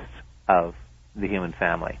trust of the human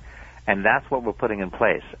family. And that's what we're putting in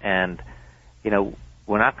place. And,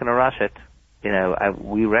 we're not going to rush it.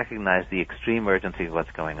 We recognize the extreme urgency of what's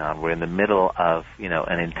going on. We're in the middle of,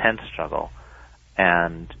 an intense struggle.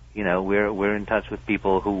 And, we're in touch with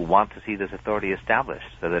people who want to see this authority established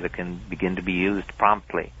so that it can begin to be used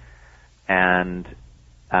promptly. And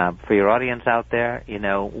for your audience out there,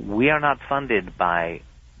 we are not funded by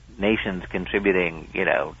nations contributing,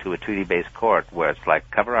 to a treaty-based court where it's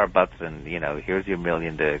like, cover our butts and, here's your $1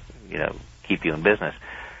 million to, keep you in business.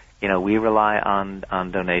 We rely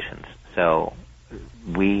on donations. So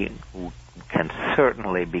we can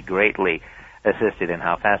certainly be greatly assisted in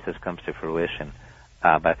how fast this comes to fruition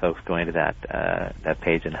by folks going to that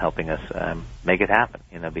page and helping us make it happen,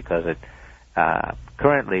 because it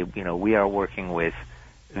currently, we are working with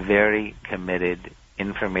very committed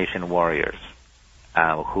information warriors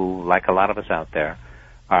who, like a lot of us out there,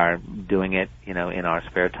 are doing it, in our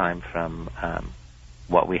spare time from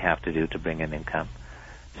what we have to do to bring in income.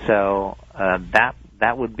 So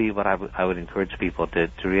that would be what I would encourage people to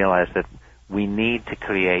realize, that we need to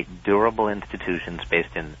create durable institutions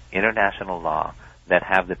based in international law that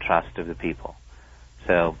have the trust of the people.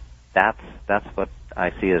 So that's what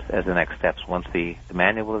I see as the next steps. Once the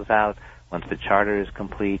manual is out, once the charter is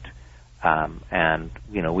complete, and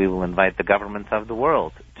we will invite the governments of the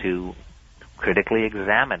world to critically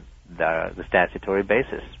examine the statutory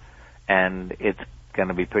basis, and it's going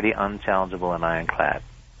to be pretty unchallengeable and ironclad.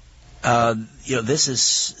 I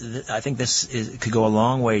think this could go a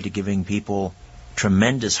long way to giving people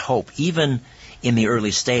tremendous hope, even in the early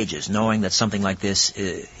stages, knowing that something like this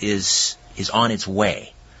is on its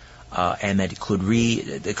way, and that it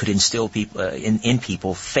could instill people in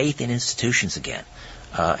people faith in institutions again,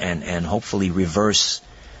 and hopefully reverse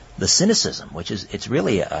the cynicism, which is it's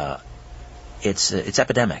really it's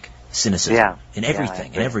epidemic cynicism in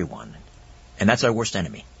everything and everyone, and that's our worst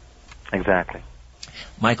enemy. Exactly.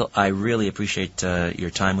 Michael, I really appreciate your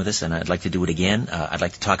time with us, and I'd like to do it again. I'd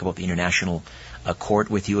like to talk about the International Court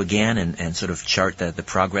with you again and sort of chart the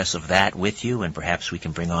progress of that with you, and perhaps we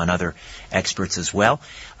can bring on other experts as well.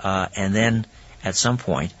 And then at some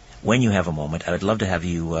point, when you have a moment, I would love to have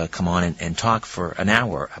you come on and talk for an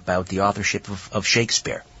hour about the authorship of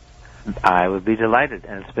Shakespeare. I would be delighted,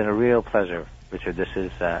 and it's been a real pleasure, Richard. This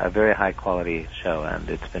is a very high-quality show, and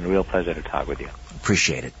it's been a real pleasure to talk with you.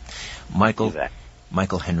 Appreciate it.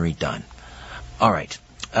 Michael Henry Dunn. All right.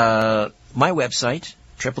 My website,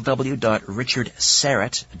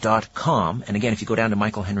 www.richardsarrett.com. And again, if you go down to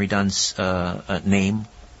Michael Henry Dunn's name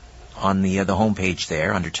on the homepage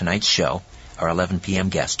there under tonight's show, our 11 p.m.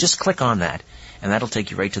 guest, just click on that, and that'll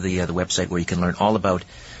take you right to the website where you can learn all about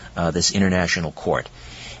this international court.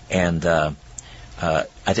 And I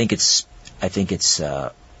think it's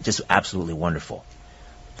just absolutely wonderful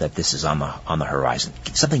that this is on the horizon.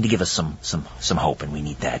 Something to give us some hope, and we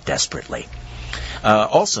need that desperately.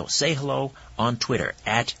 Also, say hello on Twitter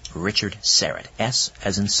at Richard Sarrett, S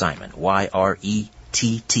as in Simon,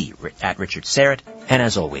 Y-R-E-T-T, at Richard Sarrett. And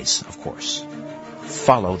as always, of course,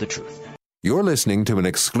 follow the truth. You're listening to an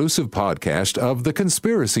exclusive podcast of The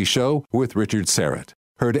Conspiracy Show with Richard Sarrett.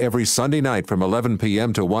 Heard every Sunday night from 11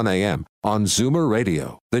 p.m. to 1 a.m. on Zoomer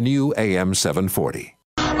Radio, the new AM 740.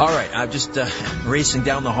 All right, I'm just racing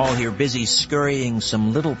down the hall here, busy scurrying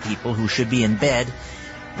some little people who should be in bed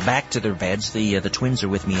back to their beds. The twins are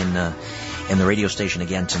with me in the radio station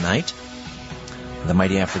again tonight. The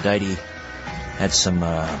mighty Aphrodite had some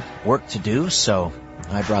work to do, so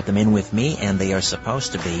I brought them in with me, and they are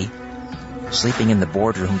supposed to be sleeping in the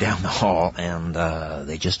boardroom down the hall, and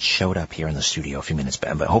they just showed up here in the studio a few minutes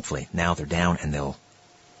back. But hopefully now they're down and they'll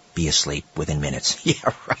be asleep within minutes.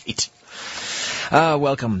 Yeah, right.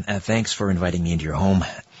 Welcome. Thanks for inviting me into your home.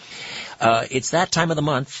 It's that time of the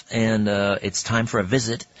month, and it's time for a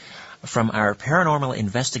visit from our paranormal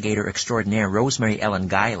investigator extraordinaire, Rosemary Ellen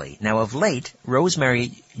Guiley. Now, of late,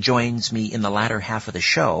 Rosemary joins me in the latter half of the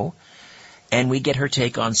show, and we get her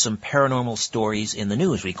take on some paranormal stories in the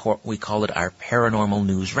news. We call it our Paranormal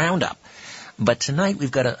News Roundup. But tonight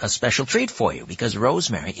we've got a special treat for you, because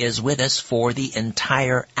Rosemary is with us for the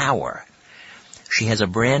entire hour. She has a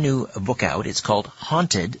brand new book out. It's called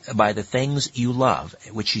Haunted by the Things You Love,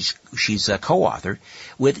 which she's co-authored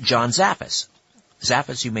with John Zaffis.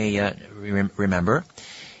 Zaffis, you may remember,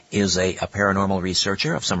 is a paranormal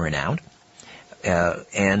researcher of some renown,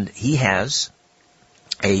 and he has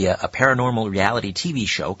a paranormal reality TV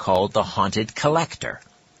show called The Haunted Collector.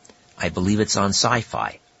 I believe it's on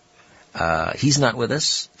Sci-Fi. He's not with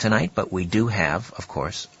us tonight, but we do have, of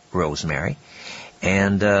course, Rosemary,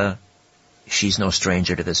 and She's no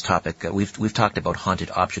stranger to this topic. We've talked about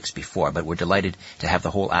haunted objects before, but we're delighted to have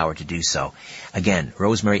the whole hour to do so. Again,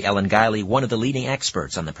 Rosemary Ellen Guiley, one of the leading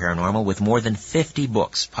experts on the paranormal, with more than 50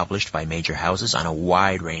 books published by major houses on a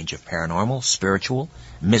wide range of paranormal, spiritual,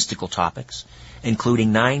 mystical topics,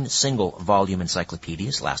 including 9 single-volume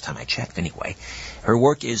encyclopedias, last time I checked anyway. Her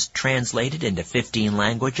work is translated into 15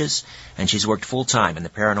 languages, and she's worked full-time in the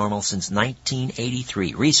paranormal since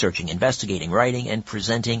 1983, researching, investigating, writing, and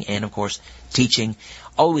presenting, and, of course, teaching.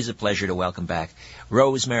 Always a pleasure to welcome back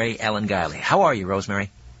Rosemary Ellen Guiley. How are you, Rosemary?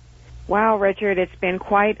 Wow, Richard, it's been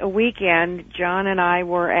quite a weekend. John and I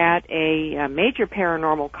were at a major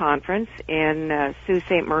paranormal conference in Sault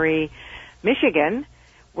Ste. Marie, Michigan,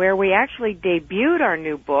 where we actually debuted our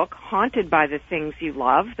new book, Haunted by the Things You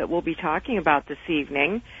Love, that we'll be talking about this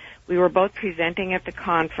evening. We were both presenting at the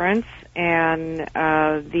conference, and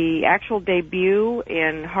the actual debut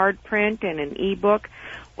in hard print and an e-book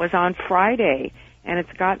was on Friday, and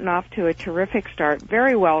it's gotten off to a terrific start,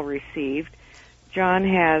 very well received. John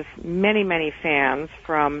has many, many fans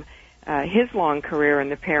from his long career in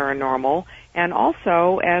the paranormal, and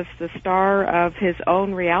also as the star of his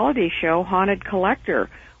own reality show, Haunted Collector,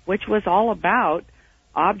 which was all about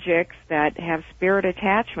objects that have spirit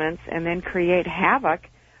attachments and then create havoc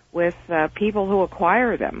with people who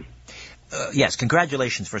acquire them. Yes,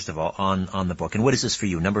 congratulations, first of all, on the book. And what is this for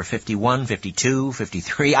you, number 51, 52,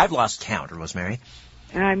 53? I've lost count, Rosemary.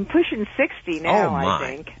 I'm pushing 60 now, oh,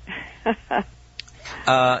 my. I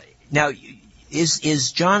think. Now,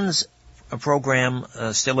 is John's program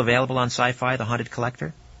still available on Sci-Fi, The Haunted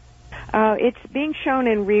Collector? It's being shown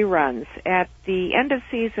in reruns. At the end of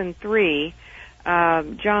season 3,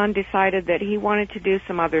 John decided that he wanted to do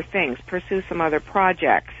some other things, pursue some other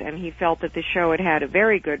projects, and he felt that the show had a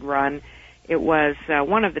very good run. It was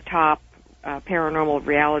one of the top paranormal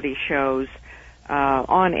reality shows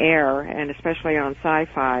on air, and especially on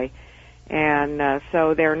Sci-Fi. And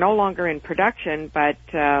so they're no longer in production, but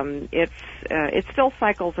it still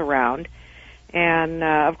cycles around. And,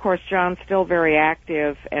 of course, John's still very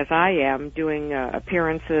active, as I am, doing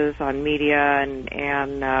appearances on media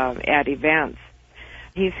and at events.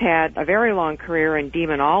 He's had a very long career in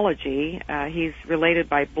demonology. He's related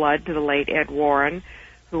by blood to the late Ed Warren,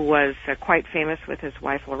 who was quite famous with his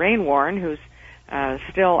wife Lorraine Warren, who's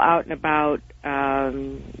still out and about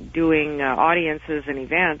doing audiences and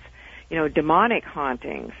events, demonic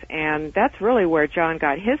hauntings. And that's really where John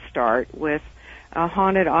got his start with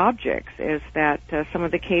haunted objects, is that some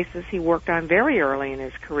of the cases he worked on very early in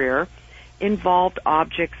his career involved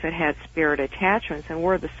objects that had spirit attachments and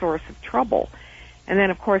were the source of trouble. And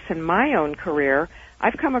then, of course, in my own career,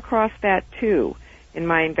 I've come across that, too, in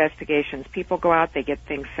my investigations. People go out, they get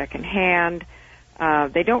things secondhand.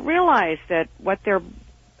 They don't realize that what they're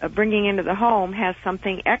bringing into the home has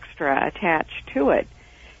something extra attached to it.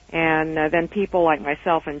 And then people like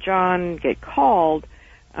myself and John get called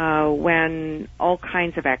when all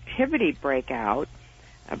kinds of activity breaks out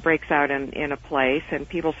in a place, and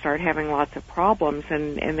people start having lots of problems,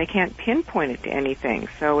 and they can't pinpoint it to anything.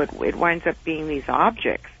 So it winds up being these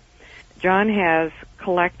objects. John has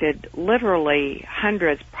collected literally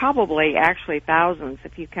hundreds, probably actually thousands,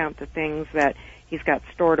 if you count the things that he's got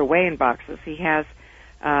stored away in boxes. He has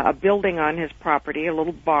a building on his property, a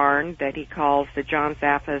little barn that he calls the John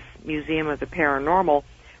Zaffis Museum of the Paranormal,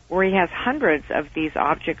 where he has hundreds of these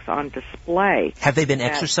objects on display. Have they been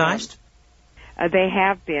exorcised? They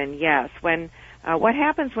have been, yes. What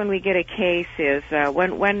happens when we get a case is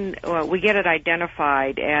when we get it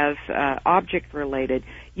identified as object-related,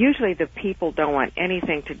 usually the people don't want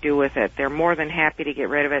anything to do with it. They're more than happy to get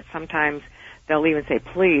rid of it. Sometimes they'll even say,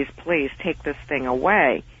 please, please, take this thing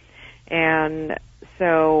away. And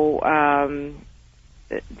so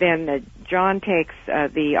then John takes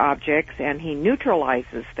the objects and he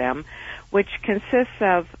neutralizes them, which consists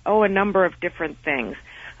of, a number of different things.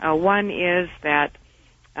 One is that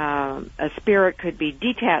a spirit could be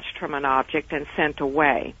detached from an object and sent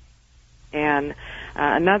away. And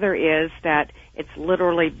another is that it's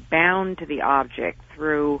literally bound to the object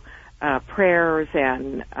through prayers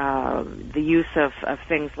and the use of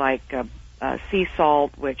things like sea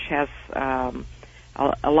salt, which has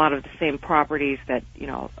a lot of the same properties that,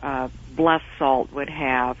 blessed salt would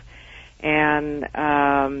have. And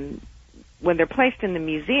when they're placed in the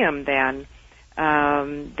museum, then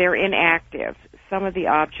they're inactive. Some of the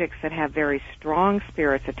objects that have very strong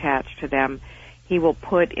spirits attached to them, he will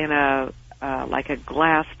put in like a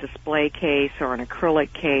glass display case or an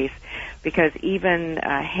acrylic case, because even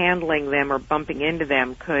handling them or bumping into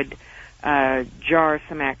them could jar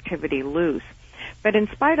some activity loose. But in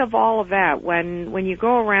spite of all of that, when you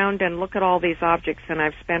go around and look at all these objects, and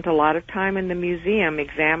I've spent a lot of time in the museum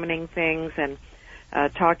examining things and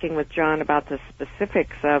talking with John about the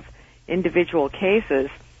specifics of individual cases,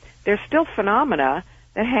 there's still phenomena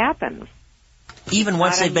that happen. Even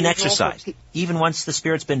once they've been exorcised? Even once the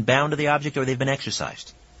spirit's been bound to the object or they've been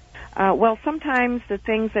exorcised? Well, sometimes the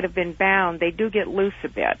things that have been bound, they do get loose a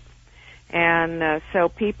bit. And so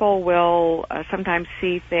people will sometimes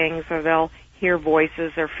see things, or they'll hear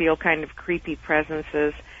voices or feel kind of creepy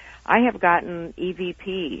presences. I have gotten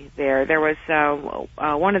EVP there. There was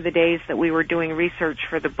one of the days that we were doing research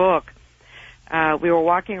for the book. We were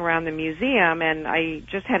walking around the museum, and I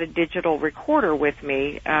just had a digital recorder with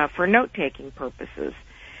me for note-taking purposes.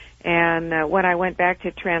 And when I went back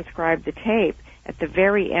to transcribe the tape, at the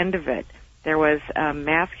very end of it, there was a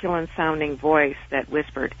masculine-sounding voice that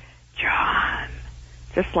whispered, "John,"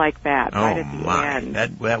 just like that, right at the end.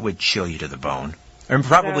 That would chill you to the bone. Or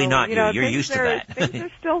probably not. You're used to that. Things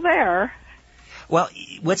are still there. Well,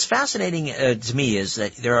 what's fascinating to me is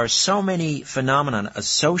that there are so many phenomena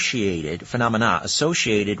associated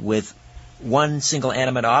with one single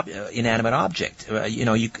inanimate object.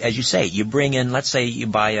 As you say, you bring in, let's say you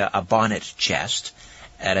buy a bonnet chest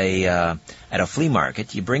at a flea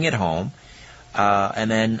market. You bring it home, and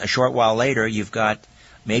then a short while later, you've got,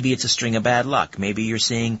 maybe it's a string of bad luck. Maybe you're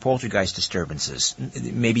seeing poltergeist disturbances.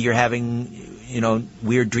 Maybe you're having,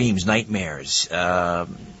 weird dreams, nightmares.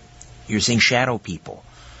 You're seeing shadow people.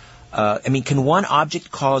 Can one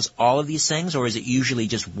object cause all of these things, or is it usually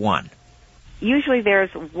just one? Usually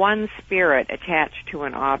there's one spirit attached to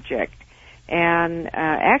an object. And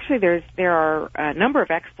actually there are a number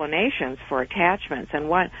of explanations for attachments. And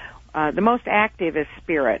the most active is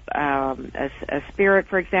spirit. A spirit,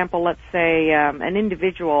 for example, let's say an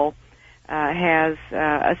individual has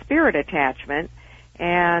a spirit attachment,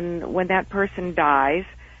 and when that person dies,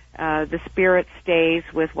 the spirit stays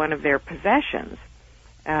with one of their possessions.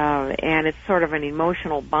 And it's sort of an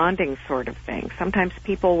emotional bonding sort of thing. Sometimes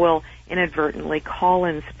people will inadvertently call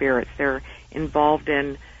in spirits. They're involved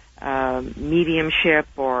in mediumship,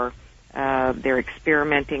 or they're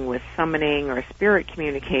experimenting with summoning or spirit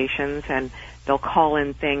communications, and they'll call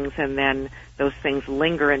in things, and then those things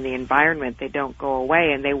linger in the environment. They don't go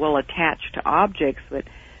away, and they will attach to objects that,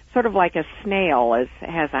 sort of like a snail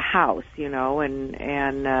has a house,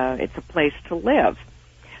 and it's a place to live.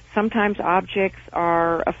 Sometimes objects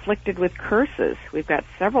are afflicted with curses. We've got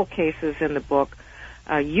several cases in the book,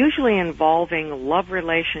 usually involving love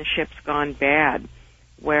relationships gone bad,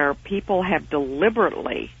 where people have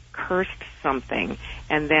deliberately cursed something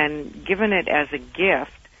and then given it as a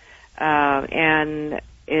gift, and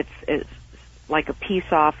it's like a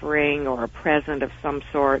peace offering or a present of some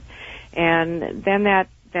sort, and then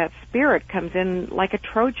that spirit comes in like a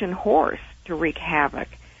Trojan horse to wreak havoc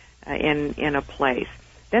in a place.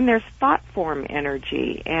 Then there's thought form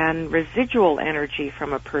energy and residual energy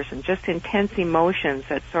from a person, just intense emotions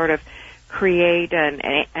that sort of create an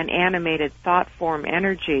animated thought form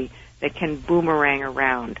energy that can boomerang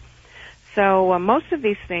around. So most of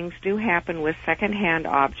these things do happen with secondhand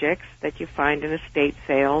objects that you find in estate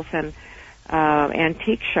sales and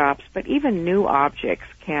antique shops, but even new objects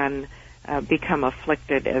can become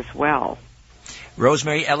afflicted as well.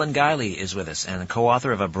 Rosemary Ellen Guiley is with us, and a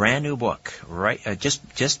co-author of a brand new book, right?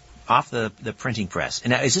 Just off the printing press.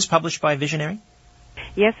 And is this published by Visionary?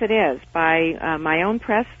 Yes, it is, by my own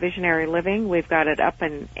press, Visionary Living. We've got it up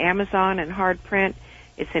in Amazon in hard print.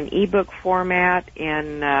 It's in ebook format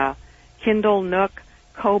in Kindle, Nook,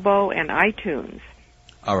 Kobo, and iTunes.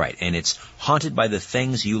 All right, and it's Haunted by the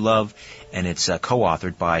Things You Love, and it's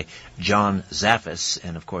co-authored by John Zaffis,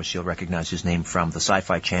 and of course you'll recognize his name from the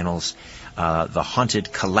Sci-Fi Channel's The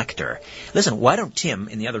Haunted Collector. Listen, Tim,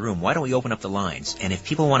 in the other room, why don't we open up the lines, and if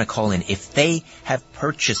people want to call in, if they have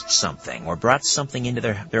purchased something or brought something into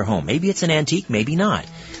their home, maybe it's an antique, maybe not,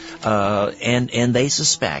 and they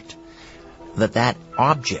suspect that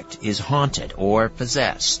object is haunted or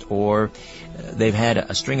possessed, or they've had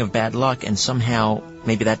a string of bad luck and somehow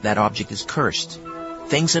maybe that object is cursed.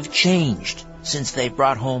 Things have changed since they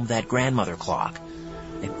brought home that grandmother clock.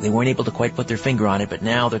 They weren't able to quite put their finger on it, but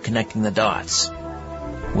now they're connecting the dots.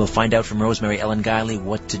 We'll find out from Rosemary Ellen Guiley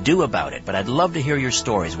what to do about it, but I'd love to hear your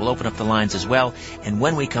stories. We'll open up the lines as well, and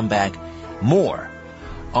when we come back, more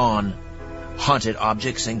on haunted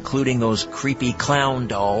objects, including those creepy clown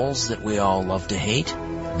dolls that we all love to hate.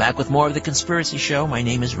 Back with more of The Conspiracy Show. My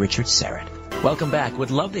name is Richard Serrett. Welcome back.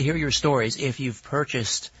 Would love to hear your stories if you've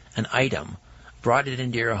purchased an item, brought it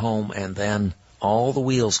into your home, and then all the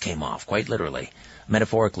wheels came off, quite literally,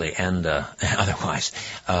 metaphorically and otherwise.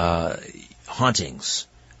 Hauntings,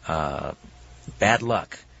 bad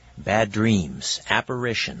luck, bad dreams,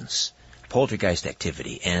 apparitions, poltergeist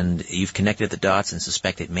activity, and you've connected the dots and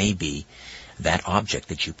suspect it may be that object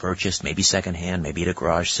that you purchased, maybe secondhand, maybe at a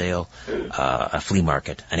garage sale, a flea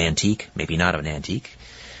market, an antique, maybe not an antique,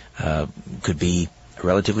 could be a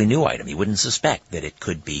relatively new item. You wouldn't suspect that it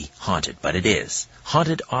could be haunted, but it is.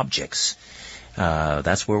 Haunted objects.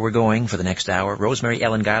 That's where we're going for the next hour. Rosemary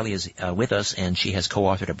Ellen Guiley is with us, and she has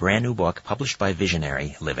co-authored a brand new book published by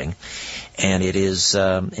Visionary Living, and it is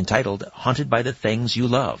entitled Haunted by the Things You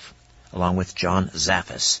Love, along with John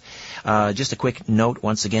Zaffis. Just a quick note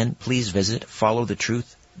once again, please visit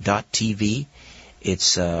followthetruth.tv.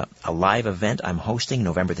 It's a live event I'm hosting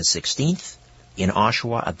November the 16th in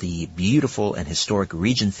Oshawa at the beautiful and historic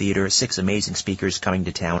Regent Theater. 6 amazing speakers coming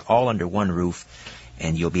to town, all under one roof,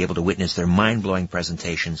 and you'll be able to witness their mind-blowing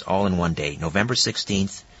presentations all in one day. November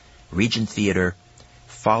 16th, Regent Theater.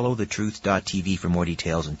 Followthetruth.tv for more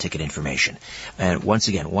details and ticket information. And once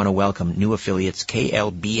again, want to welcome new affiliates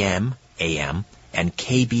KLBM AM and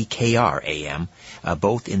KBKR AM,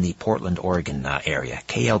 both in the Portland, Oregon area.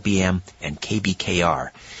 KLBM and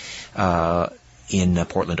KBKR in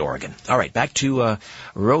Portland, Oregon. All right, back to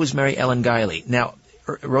Rosemary Ellen Guiley. Now,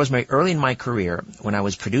 Rosemary, early in my career, when I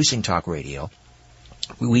was producing talk radio,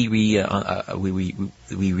 we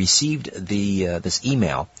received this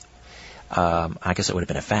email. I guess it would have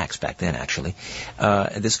been a fax back then, actually.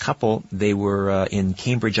 This couple, they were in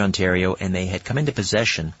Cambridge, Ontario, and they had come into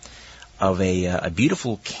possession of a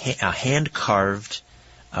beautiful hand-carved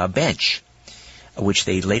bench, which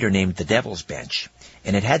they later named the Devil's Bench.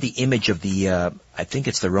 And it had the image of the, I think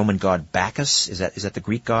it's the Roman god Bacchus. Is that the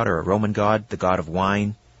Greek god or a Roman god, the god of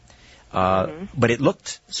wine? But it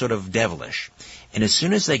looked sort of devilish. And as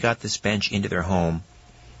soon as they got this bench into their home,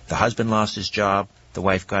 the husband lost his job, the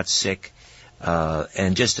wife got sick,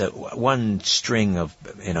 and just one string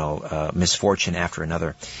of misfortune after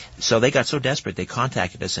another. So they got so desperate they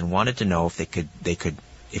contacted us and wanted to know if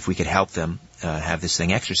if we could help them have this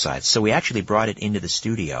thing exercised. So we actually brought it into the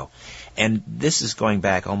studio, and this is going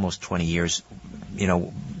back almost 20 years,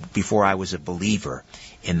 before I was a believer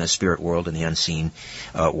in the spirit world and the unseen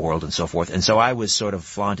world and so forth. And so I was sort of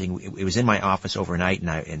flaunting. It was in my office overnight,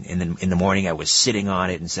 and in the morning I was sitting on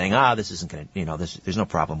it and saying, this isn't going to, there's no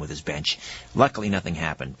problem with this bench. Luckily nothing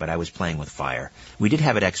happened, but I was playing with fire. We did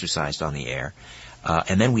have it exercised on the air,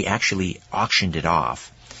 and then we actually auctioned it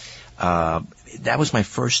off. That was my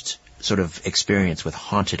first sort of experience with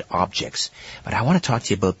haunted objects. But I want to talk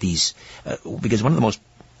to you about these, because one of the most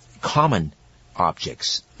common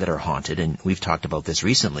objects that are haunted, and we've talked about this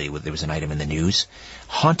recently, there was an item in the news,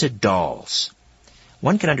 haunted dolls.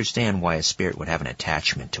 One can understand why a spirit would have an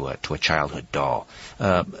attachment to a childhood doll.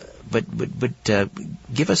 But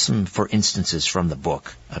give us some, for instances from the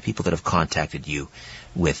book, people that have contacted you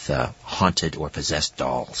with haunted or possessed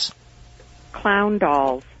dolls. Clown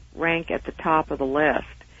dolls rank at the top of the list.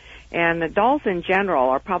 And the dolls in general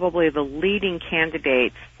are probably the leading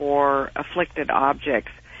candidates for afflicted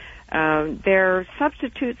objects. They're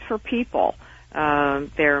substitutes for people.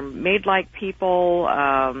 They're made like people.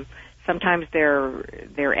 Sometimes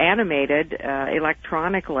they're animated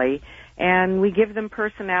electronically, and we give them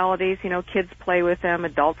personalities. Kids play with them.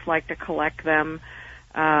 Adults like to collect them.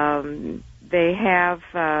 They have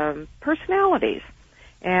personalities,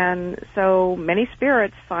 and so many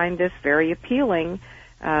spirits find this very appealing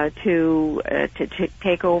to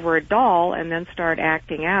take over a doll and then start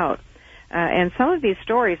acting out. And some of these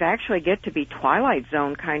stories actually get to be Twilight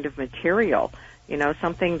Zone kind of material,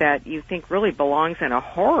 something that you think really belongs in a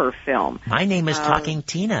horror film. My name is Talking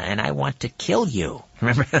Tina, and I want to kill you.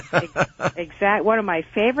 Remember? Exactly. One of my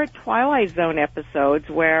favorite Twilight Zone episodes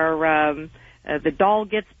where the doll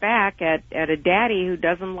gets back at a daddy who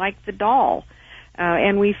doesn't like the doll.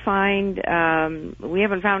 And we find, we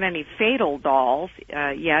haven't found any fatal dolls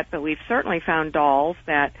yet, but we've certainly found dolls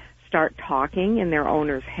that start talking in their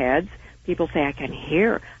owners' heads. People say, I can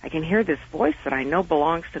hear this voice that I know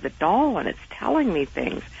belongs to the doll, and it's telling me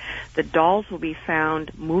things. The dolls will be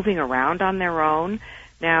found moving around on their own.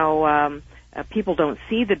 Now, people don't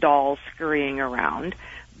see the dolls scurrying around,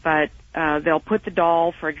 but they'll put the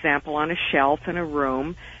doll, for example, on a shelf in a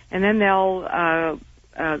room, and then they'll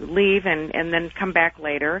leave and then come back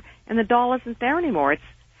later, and the doll isn't there anymore. It's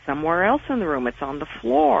somewhere else in the room. It's on the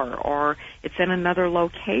floor, or it's in another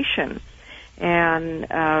location. And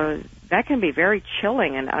that can be very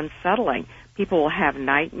chilling and unsettling. People will have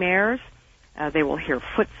nightmares. They will hear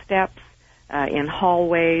footsteps in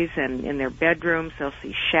hallways and in their bedrooms. They'll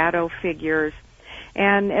see shadow figures.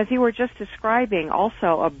 And as you were just describing,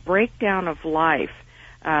 also a breakdown of life.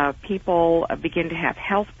 People begin to have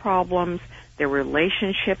health problems. Their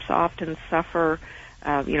relationships often suffer,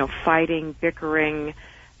 fighting, bickering,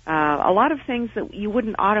 a lot of things that you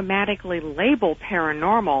wouldn't automatically label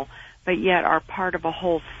paranormal, but yet are part of a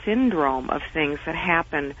whole syndrome of things that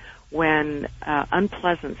happen when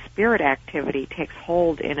unpleasant spirit activity takes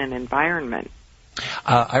hold in an environment.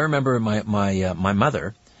 I remember my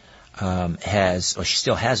mother she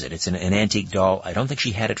still has it. It's an antique doll. I don't think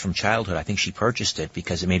she had it from childhood. I think she purchased it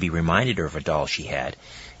because it maybe reminded her of a doll she had.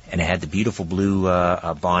 And it had the beautiful blue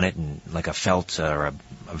bonnet and like a felt or a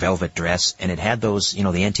velvet dress. And it had those,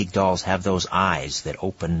 the antique dolls have those eyes that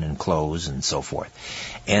open and close and so forth.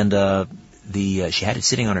 And she had it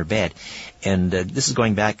sitting on her bed. And this is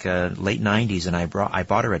going back late 90s, and I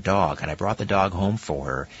bought her a dog, and I brought the dog home for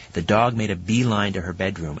her. The dog made a beeline to her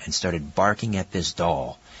bedroom and started barking at this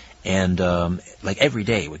doll. And like every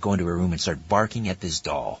day, would go into her room and start barking at this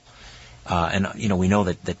doll. And we know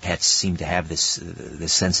that pets seem to have this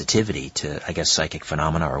sensitivity to, I guess, psychic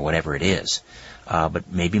phenomena or whatever it is.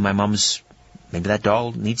 But maybe maybe that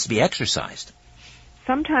doll needs to be exercised.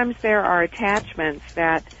 Sometimes there are attachments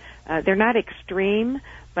that they're not extreme,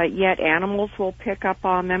 but yet animals will pick up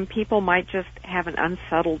on them. People might just have an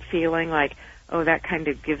unsettled feeling like, oh, that kind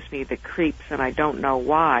of gives me the creeps, and I don't know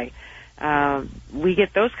why. We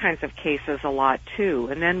get those kinds of cases a lot, too.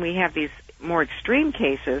 And then we have these more extreme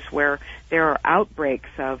cases where there are outbreaks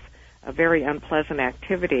of a very unpleasant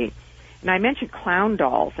activity. And I mentioned clown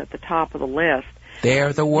dolls at the top of the list.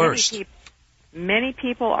 They're the worst. Many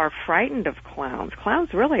people are frightened of clowns.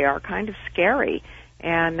 Clowns really are kind of scary.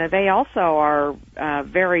 And they also are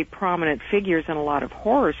very prominent figures in a lot of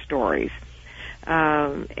horror stories.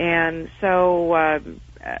 And so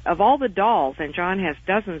of all the dolls, and John has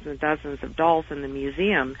dozens and dozens of dolls in the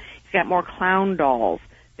museum, he's got more clown dolls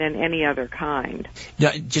than any other kind.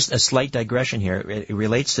 Now, just a slight digression here. It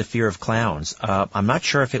relates to fear of clowns. I'm not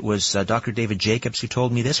sure if it was Dr. David Jacobs who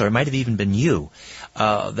told me this, or it might have even been you,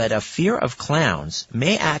 that a fear of clowns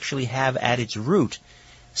may actually have at its root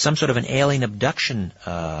some sort of an alien abduction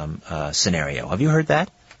scenario. Have you heard that?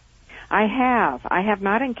 I have. I have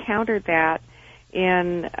not encountered that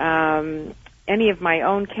in any of my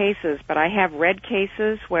own cases, but I have read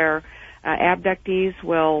cases where abductees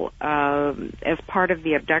will, as part of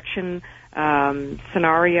the abduction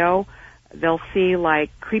scenario, they'll see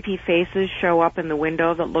like creepy faces show up in the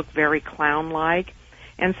window that look very clown-like,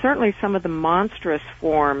 and certainly some of the monstrous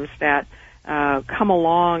forms that come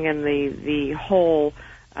along in the whole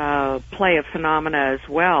play of phenomena as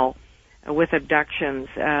well with abductions.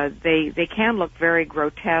 They can look very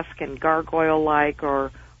grotesque and gargoyle-like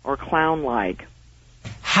or clown-like.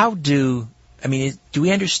 Do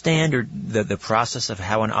we understand the process of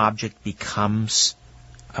how an object becomes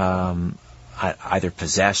either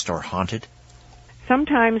possessed or haunted?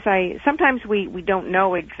 Sometimes we don't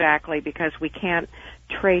know exactly because we can't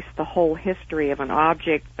trace the whole history of an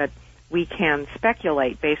object, but we can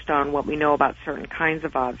speculate based on what we know about certain kinds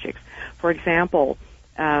of objects. For example,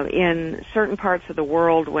 in certain parts of the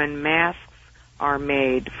world when masks are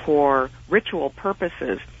made for ritual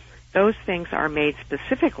purposes, those things are made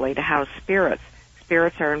specifically to house spirits.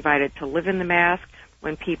 Spirits are invited to live in the mask.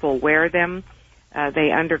 When people wear them,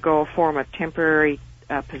 they undergo a form of temporary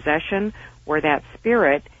possession where that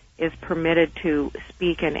spirit is permitted to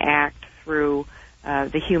speak and act through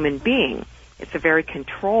the human being. It's a very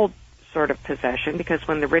controlled sort of possession because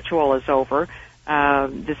when the ritual is over,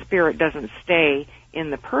 the spirit doesn't stay in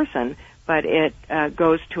the person, but it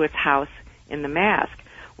goes to its house in the mask.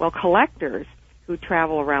 Well, collectors who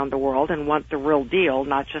travel around the world and want the real deal,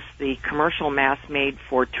 not just the commercial masks made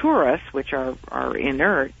for tourists, which are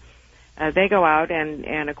inert, they go out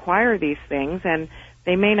and acquire these things, and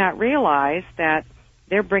they may not realize that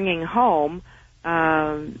they're bringing home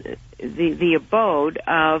the abode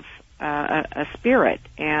of a spirit,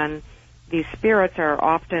 and these spirits are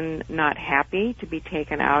often not happy to be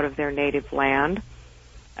taken out of their native land.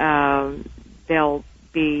 They'll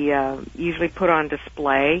be usually put on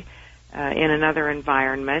display in another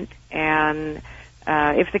environment, and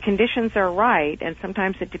if the conditions are right, and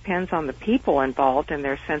sometimes it depends on the people involved and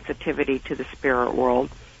their sensitivity to the spirit world,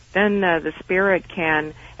 then the spirit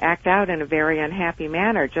can act out in a very unhappy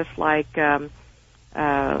manner, just like an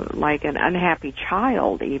unhappy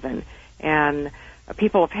child even. And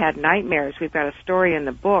people have had nightmares. We've got a story in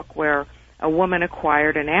the book where a woman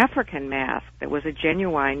acquired an African mask that was a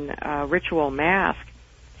genuine ritual mask.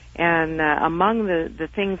 And among the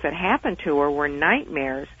things that happened to her were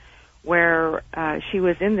nightmares where she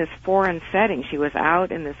was in this foreign setting. She was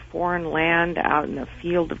out in this foreign land, out in a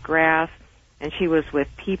field of grass, and she was with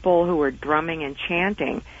people who were drumming and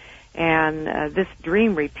chanting. And this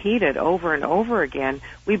dream repeated over and over again.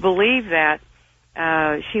 We believe that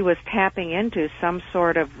she was tapping into some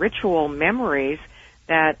sort of ritual memories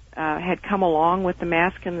that had come along with the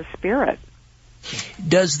mask and the spirit.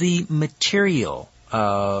 Does the material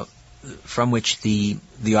from which the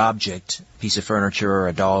object, piece of furniture or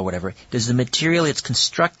a doll or whatever, does the material it's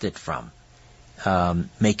constructed from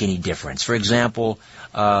make any difference? For example,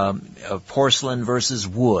 porcelain versus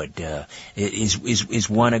wood. Is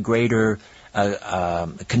one a greater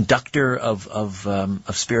conductor of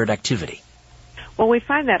spirit activity? Well, we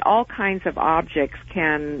find that all kinds of objects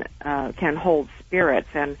can hold spirits,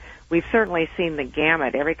 and we've certainly seen the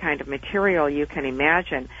gamut, every kind of material you can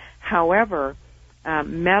imagine. However,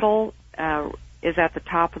 metal is at the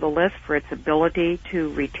top of the list for its ability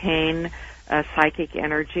to retain psychic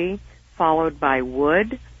energy, followed by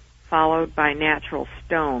wood, followed by natural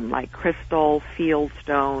stone like crystal, field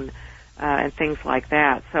stone, and things like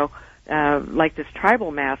that. So, like this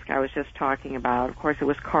tribal mask I was just talking about, of course, it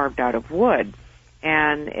was carved out of wood,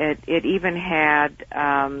 and it even had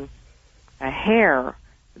a hair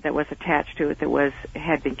that was attached to it that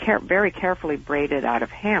had been very carefully braided out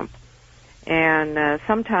of hemp. And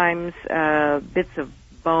sometimes bits of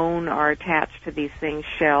bone are attached to these things,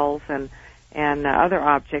 shells and other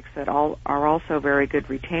objects that are also very good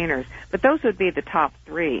retainers. But those would be the top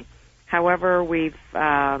three. However, we've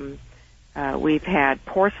had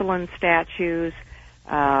porcelain statues,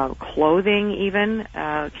 clothing even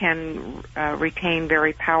can retain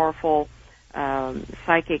very powerful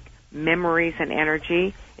psychic memories and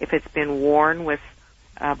energy if it's been worn with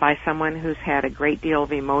by someone who's had a great deal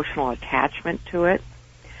of emotional attachment to it.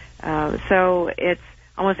 So it's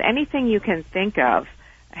almost anything you can think of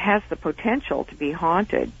has the potential to be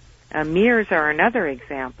haunted. Mirrors are another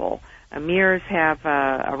example. Mirrors have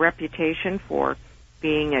a reputation for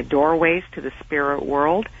being doorways to the spirit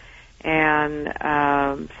world,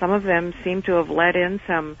 and some of them seem to have let in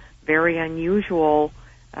some very unusual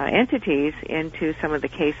entities into some of the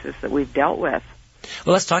cases that we've dealt with.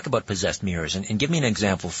 Well, let's talk about possessed mirrors, and give me an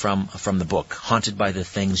example from the book, Haunted by the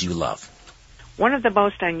Things You Love. One of the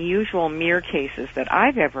most unusual mirror cases that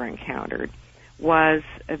I've ever encountered was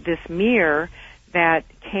this mirror that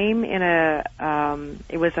came in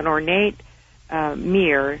it was an ornate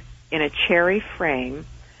mirror in a cherry frame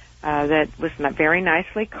that was very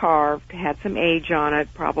nicely carved, had some age on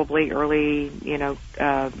it, probably early to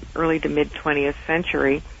mid 20th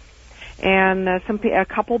century. And a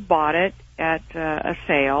couple bought it at a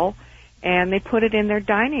sale, and they put it in their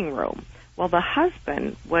dining room. Well, the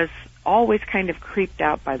husband was always kind of creeped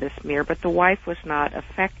out by this mirror, but the wife was not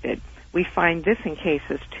affected. We find this in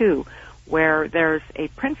cases, too, where there's a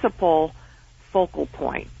principal focal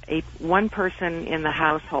point, one person in the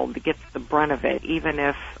household that gets the brunt of it, even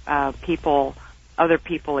if other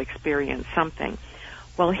people experience something.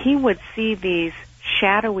 Well, he would see these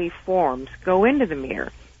shadowy forms go into the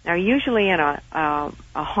mirror. Now, usually in a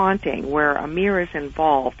haunting where a mirror is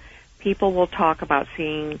involved, people will talk about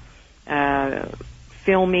seeing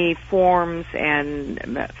filmy forms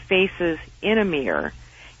and faces in a mirror,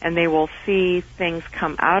 and they will see things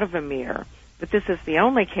come out of a mirror. But this is the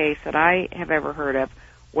only case that I have ever heard of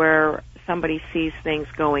where somebody sees things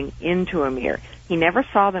going into a mirror. He never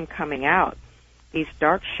saw them coming out. These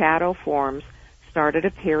dark shadow forms started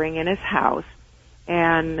appearing in his house,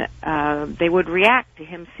 and they would react to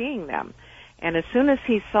him seeing them. And as soon as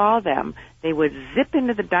he saw them, they would zip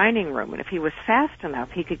into the dining room, and if he was fast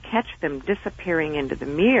enough, he could catch them disappearing into the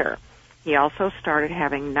mirror. He also started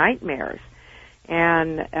having nightmares,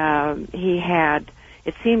 and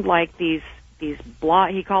it seemed like these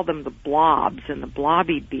he called them the blobs and the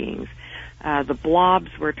blobby beings. The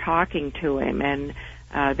blobs were talking to him, and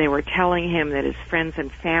they were telling him that his friends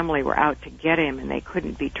and family were out to get him, and they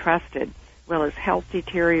couldn't be trusted. Well, his health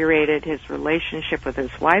deteriorated, his relationship with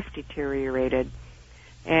his wife deteriorated,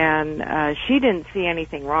 and she didn't see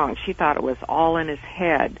anything wrong. She thought it was all in his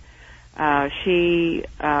head.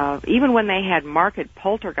 Even when they had marked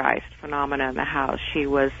poltergeist phenomena in the house, she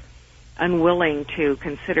was unwilling to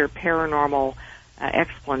consider paranormal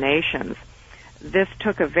explanations. This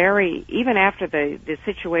took even after the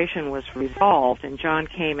situation was resolved and John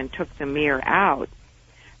came and took the mirror out,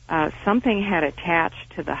 something had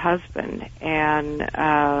attached to the husband, and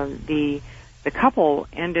the couple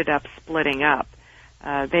ended up splitting up.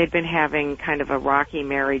 They'd been having kind of a rocky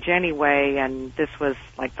marriage anyway, and this was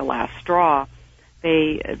like the last straw.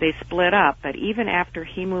 They split up, but even after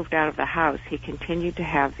he moved out of the house, he continued to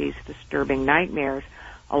have these disturbing nightmares,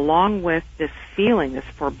 along with this feeling, this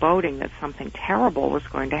foreboding that something terrible was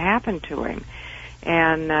going to happen to him.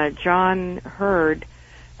 And John heard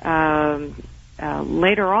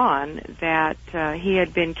later on that he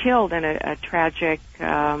had been killed in a tragic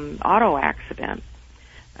auto accident.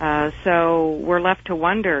 So we're left to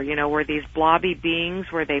wonder, were these blobby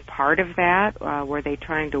beings, were they part of that? Were they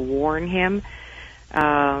trying to warn him?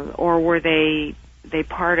 Or were they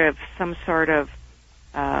part of some sort of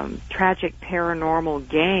tragic paranormal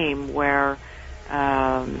game where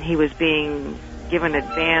he was being given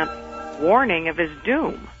advance warning of his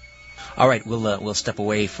doom? All right, we'll step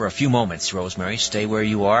away for a few moments, Rosemary. Stay where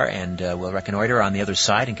you are, and we'll reconnoiter on the other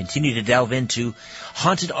side and continue to delve into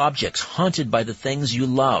haunted objects, haunted by the things you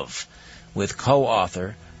love, with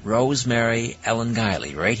co-author Rosemary Ellen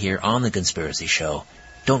Guiley, right here on The Conspiracy Show.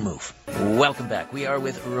 Don't move. Welcome back. We are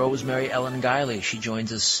with Rosemary Ellen Guiley. She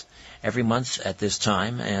joins us every month at this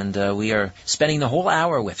time, and we are spending the whole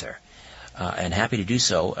hour with her. And happy to do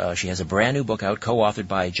so. She has a brand new book out, co-authored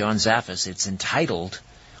by John Zaffis. It's entitled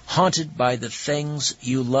Haunted by the Things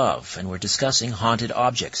You Love, and we're discussing haunted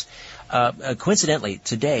objects. Coincidentally,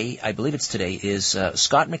 today, I believe it's today, is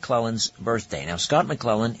Scott McClellan's birthday. Now, Scott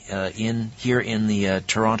McClellan, here in the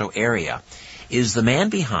Toronto area, is the man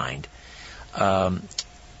behind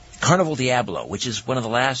Carnival Diablo, which is one of the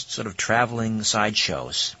last sort of traveling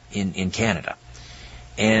sideshows in Canada.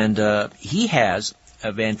 And he has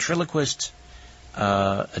a ventriloquist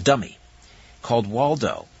dummy called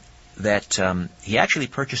Waldo that he actually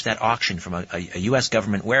purchased at auction from a U.S.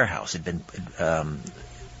 government warehouse. It had been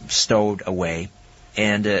stowed away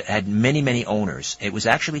and had many, many owners. It was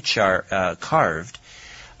actually carved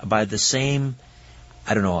by the same,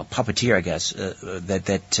 a puppeteer, I guess,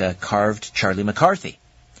 that carved Charlie McCarthy.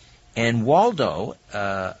 And Waldo,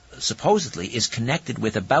 supposedly, is connected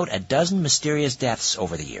with about a dozen mysterious deaths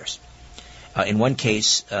over the years. In one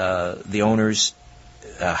case, the owner's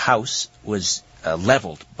house was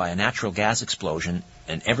leveled by a natural gas explosion,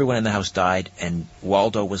 and everyone in the house died, and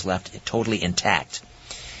Waldo was left totally intact.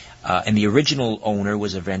 And the original owner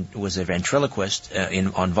was a ventriloquist in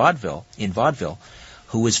vaudeville,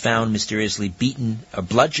 who was found mysteriously beaten or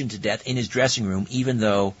bludgeoned to death in his dressing room, even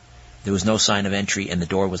though there was no sign of entry and the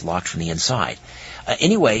door was locked from the inside.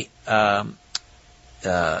 Anyway,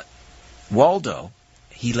 Waldo,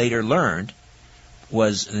 he later learned,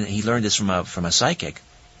 he learned this from a psychic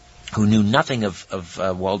who knew nothing of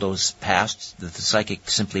Waldo's past. The psychic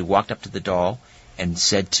simply walked up to the doll and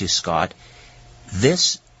said to Scott,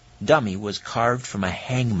 "This dummy was carved from a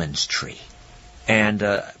hangman's tree." And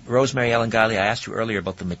Rosemary Ellen Guiley, I asked you earlier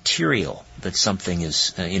about the material that something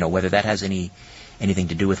is, whether that has anything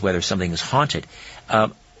to do with whether something is haunted.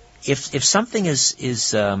 If something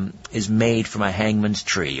is made from a hangman's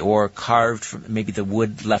tree or carved from maybe the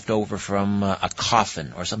wood left over from a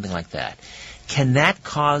coffin or something like that, can that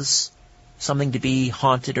cause something to be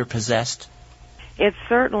haunted or possessed? It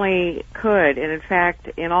certainly could, and in fact,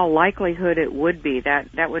 in all likelihood, it would be.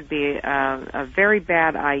 That would be a very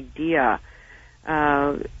bad idea.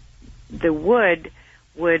 The wood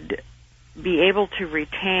would be able to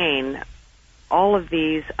retain all of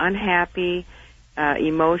these unhappy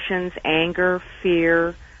emotions, anger,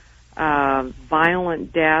 fear,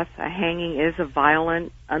 violent death. A hanging is a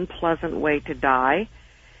violent, unpleasant way to die,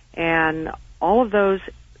 and all of those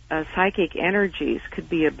psychic energies could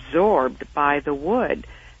be absorbed by the wood,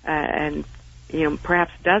 and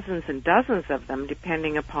perhaps dozens and dozens of them,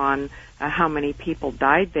 depending upon how many people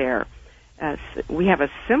died there. We have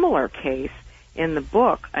a similar case in the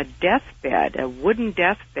book, a deathbed, a wooden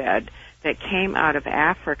deathbed that came out of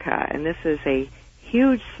Africa, and this is a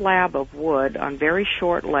huge slab of wood on very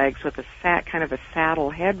short legs with a kind of a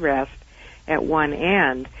saddle headrest at one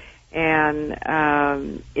end.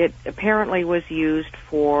 And it apparently was used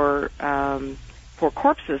for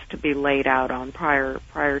corpses to be laid out on prior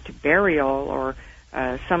to burial, or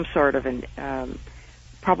some sort of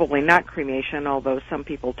probably not cremation, although some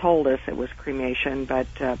people told us it was cremation, but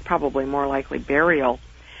probably more likely burial.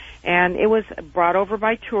 And it was brought over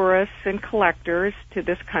by tourists and collectors to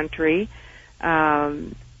this country.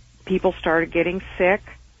 People started getting sick,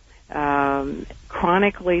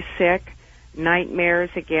 chronically sick. Nightmares,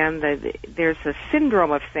 again, there's a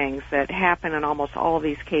syndrome of things that happen in almost all of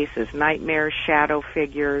these cases. Nightmares, shadow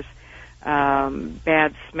figures,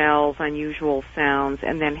 bad smells, unusual sounds,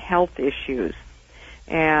 and then health issues.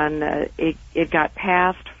 And it got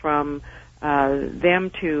passed from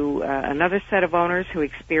them to another set of owners who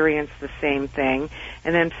experienced the same thing,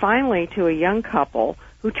 and then finally to a young couple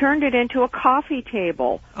who turned it into a coffee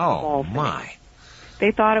table. Oh, my.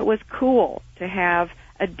 They thought it was cool to have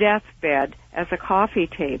a deathbed as a coffee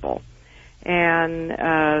table. And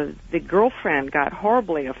the girlfriend got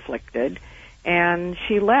horribly afflicted, and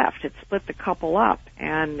she left. It split the couple up.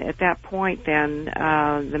 And at that point, then,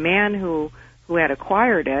 the man who who had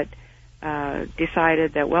acquired it,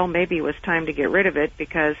 decided that, well, maybe it was time to get rid of it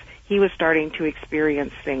because he was starting to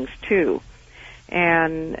experience things too.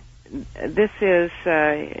 And this is,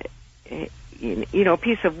 a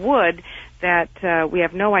piece of wood that we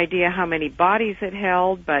have no idea how many bodies it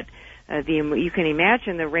held, but you can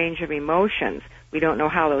imagine the range of emotions. We don't know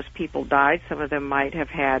how those people died. Some of them might have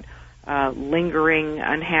had lingering,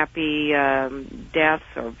 unhappy deaths,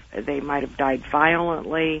 or they might have died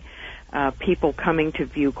violently. People coming to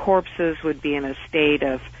view corpses would be in a state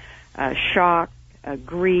of shock,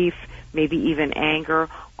 grief, maybe even anger.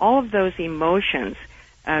 All of those emotions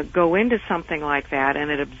go into something like that,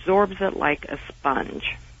 and it absorbs it like a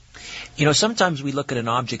sponge. Sometimes we look at an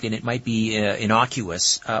object and it might be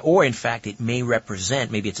innocuous, or in fact it may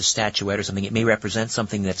represent, maybe it's a statuette or something, it may represent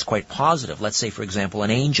something that's quite positive. Let's say, for example,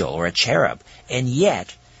 an angel or a cherub. And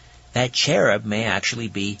yet, that cherub may actually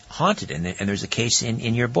be haunted, and there's a case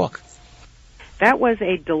in your book. That was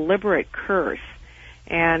a deliberate curse,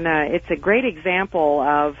 and it's a great example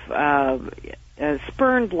of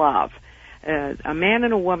spurned love. A man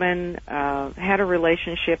and a woman had a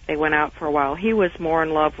relationship. They went out for a while. He was more in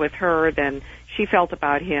love with her than she felt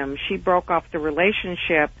about him. She broke off the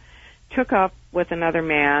relationship, took up with another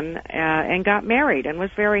man, and got married and was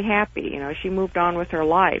very happy. She moved on with her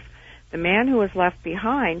life. The man who was left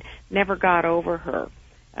behind never got over her,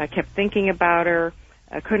 kept thinking about her,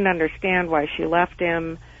 couldn't understand why she left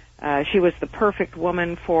him. She was the perfect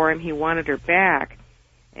woman for him. He wanted her back.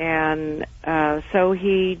 And so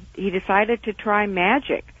he decided to try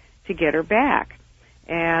magic to get her back.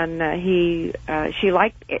 And she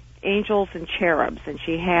liked angels and cherubs, and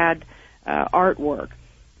she had artwork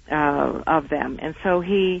of them. And so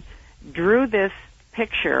he drew this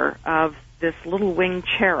picture of this little winged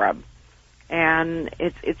cherub. And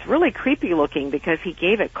it's really creepy looking because he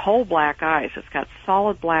gave it coal black eyes. It's got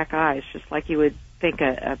solid black eyes, just like you would think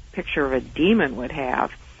a picture of a demon would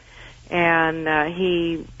have. And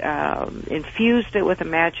he infused it with a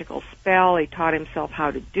magical spell. He taught himself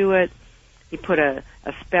how to do it. He put a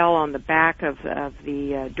spell on the back of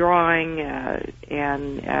the drawing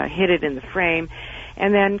and hid it in the frame,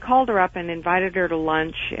 and then called her up and invited her to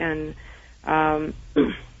lunch and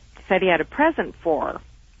said he had a present for her.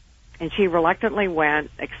 And she reluctantly went,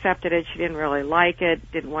 accepted it. She didn't really like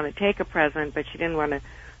it, didn't want to take a present, but she didn't want to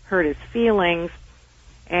hurt his feelings.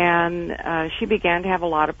 And she began to have a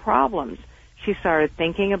lot of problems. She started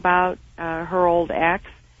thinking about her old ex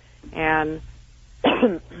and,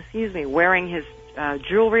 wearing his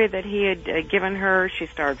jewelry that he had given her. She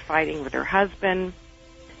started fighting with her husband,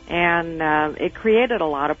 and it created a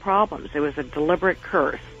lot of problems. It was a deliberate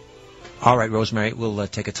curse. All right, Rosemary, we'll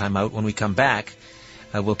take a time out. When we come back,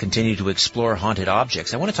 we'll continue to explore haunted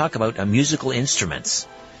objects. I want to talk about musical instruments.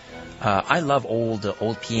 I love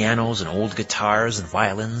old pianos and old guitars and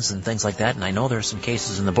violins and things like that, and I know there are some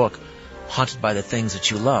cases in the book, Haunted by the Things That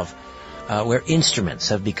You Love, where instruments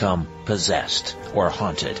have become possessed or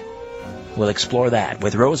haunted. We'll explore that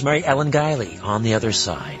with Rosemary Ellen Guiley on the other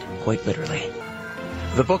side, quite literally.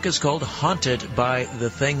 The book is called Haunted by the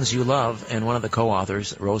Things You Love, and one of the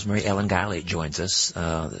co-authors, Rosemary Ellen Guiley, joins us.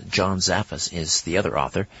 John Zaffis is the other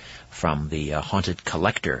author from the Haunted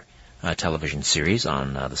Collector television series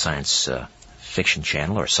on the Science Fiction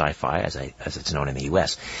Channel, or Sci-Fi, as it's known in the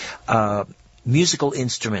U.S. Musical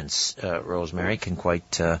instruments, Rosemary, can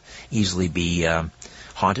quite easily be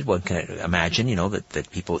haunted. One can imagine, that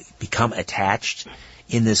people become attached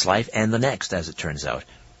in this life and the next, as it turns out.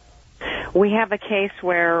 We have a case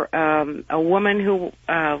where a woman who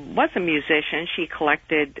was a musician, she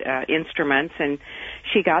collected instruments, and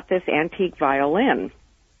she got this antique violin.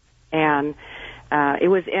 And it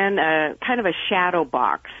was in a kind of a shadow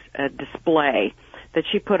box display that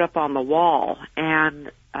she put up on the wall.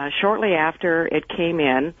 And shortly after it came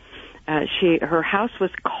in, her house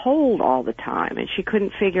was cold all the time, and she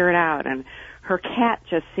couldn't figure it out. And her cat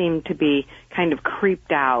just seemed to be kind of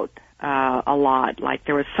creeped out a lot, like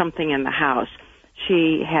there was something in the house.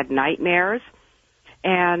 She had nightmares,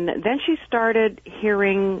 and then she started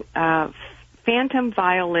hearing phantom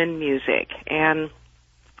violin music. And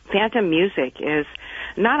phantom music is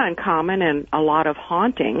not uncommon in a lot of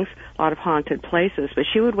hauntings, a lot of haunted places, but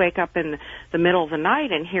she would wake up in the middle of the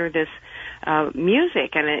night and hear this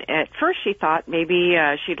music, and at first she thought maybe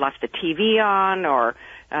she'd left the TV on or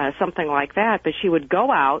something like that, but she would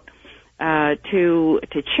go out to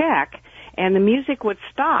check, and the music would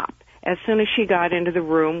stop as soon as she got into the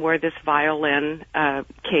room where this violin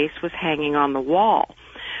case was hanging on the wall.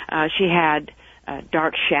 She had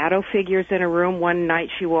dark shadow figures in her room. One night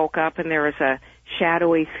she woke up and there was a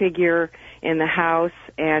shadowy figure in the house,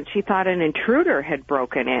 and she thought an intruder had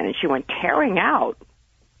broken in, and she went tearing out.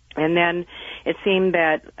 And then it seemed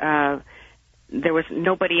that there was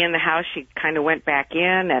nobody in the house. She kind of went back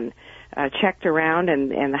in and checked around,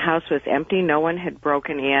 and the house was empty. No one had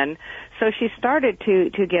broken in. So she started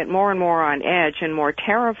to get more and more on edge and more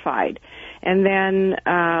terrified. And then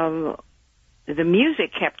the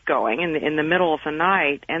music kept going in the middle of the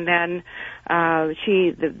night, and then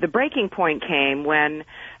the breaking point came when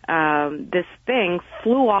this thing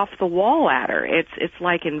flew off the wall at her. It's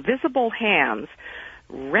like invisible hands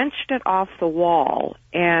wrenched it off the wall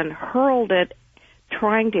and hurled it,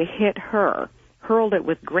 trying to hit her, hurled it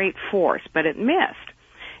with great force, but it missed.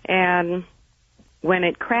 And when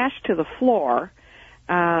it crashed to the floor,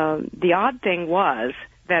 the odd thing was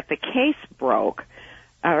that the case broke,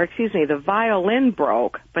 the violin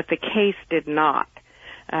broke, but the case did not.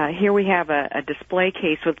 Here we have a display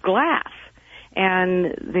case with glass, and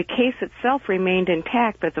the case itself remained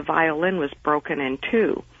intact, but the violin was broken in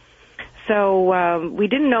two. So we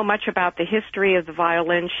didn't know much about the history of the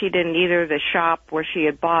violin. She didn't either, the shop where she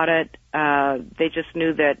had bought it. They just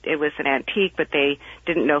knew that it was an antique, but they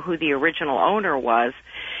didn't know who the original owner was.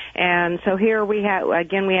 And so here we have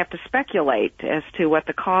to speculate as to what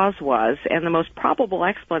the cause was, and the most probable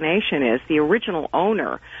explanation is the original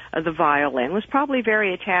owner of the violin was probably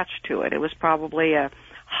very attached to it. It was probably a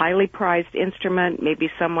highly prized instrument.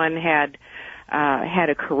 Maybe someone had had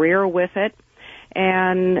a career with it,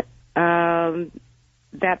 and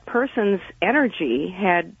that person's energy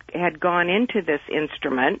had gone into this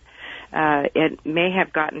instrument. It may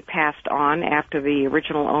have gotten passed on after the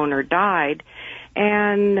original owner died,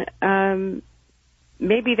 and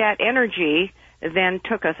maybe that energy then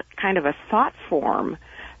took a kind of a thought form,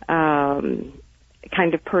 kind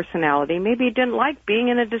of personality. Maybe it didn't like being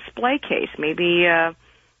in a display case. Maybe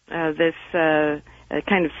this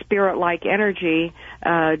kind of spirit-like energy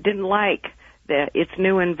didn't like its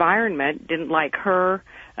new environment, didn't like her,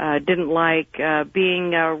 didn't like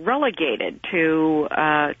being relegated to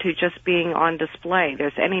just being on display.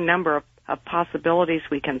 There's any number of possibilities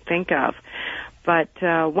we can think of. But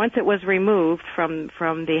once it was removed from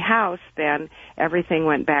the house, then everything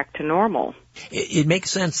went back to normal. It makes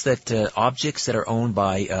sense that objects that are owned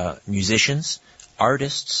by musicians,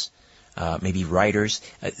 artists, maybe writers,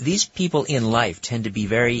 these people in life tend to be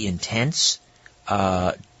very intense,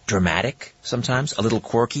 dramatic sometimes, a little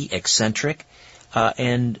quirky, eccentric,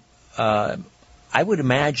 and I would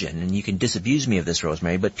imagine, and you can disabuse me of this,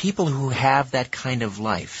 Rosemary, but people who have that kind of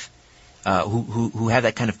life, who have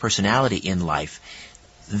that kind of personality in life,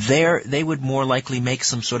 they would more likely make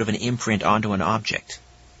some sort of an imprint onto an object.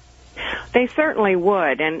 They certainly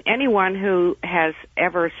would, and anyone who has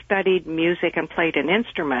ever studied music and played an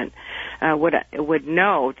instrument would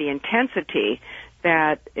know the intensity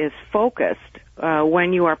that is focused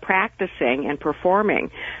when you are practicing and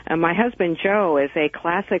performing. My husband Joe is a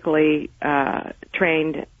classically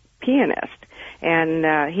trained pianist,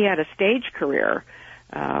 and he had a stage career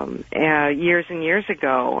years and years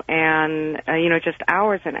ago, and just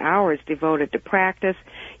hours and hours devoted to practice.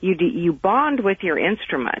 You bond with your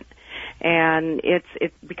instrument, and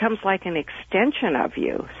it becomes like an extension of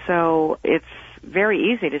you. So it's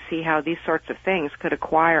very easy to see how these sorts of things could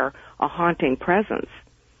acquire a haunting presence.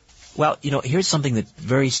 Well, here's something that's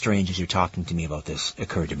very strange as you're talking to me about this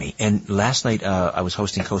occurred to me. And last night I was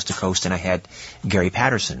hosting Coast to Coast, and I had Gary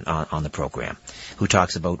Patterson on the program, who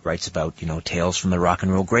writes about, tales from the rock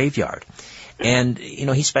and roll graveyard. And,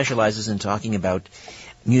 he specializes in talking about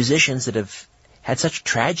musicians that have had such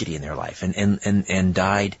tragedy in their life and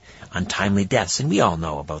died untimely deaths. And we all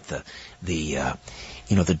know about the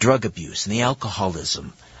drug abuse and the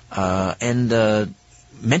alcoholism, and the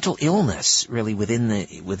mental illness, really, within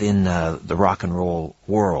the rock and roll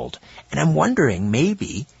world. And I'm wondering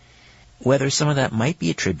maybe whether some of that might be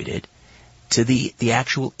attributed to the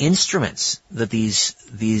actual instruments that these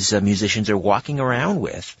musicians are walking around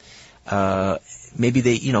with. Maybe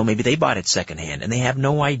they bought it secondhand and they have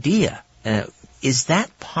no idea. Is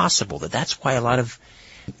that possible? That's why a lot of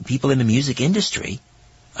people in the music industry,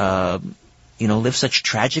 live such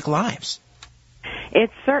tragic lives?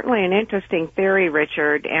 It's certainly an interesting theory,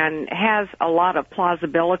 Richard, and has a lot of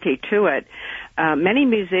plausibility to it. Many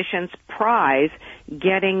musicians prize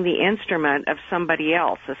getting the instrument of somebody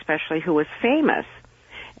else, especially who is famous.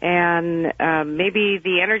 And maybe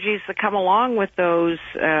the energies that come along with those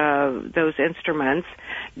instruments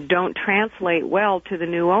don't translate well to the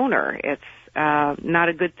new owner. It's not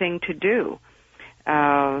a good thing to do.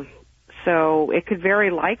 So it could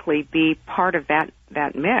very likely be part of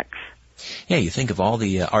that mix. Yeah, you think of all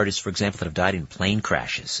the artists, for example, that have died in plane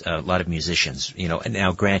crashes. A lot of musicians, and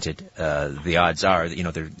now granted, the odds are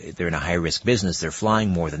that, they're in a high-risk business. They're flying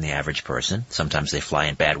more than the average person. Sometimes they fly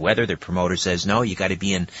in bad weather. Their promoter says, no, you got to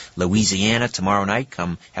be in Louisiana tomorrow night,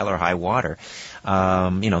 come hell or high water.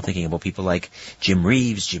 Thinking about people like Jim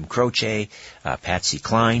Reeves, Jim Croce, Patsy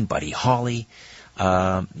Cline, Buddy Holly.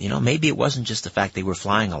 Maybe it wasn't just the fact they were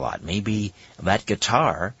flying a lot. Maybe that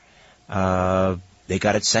guitar, they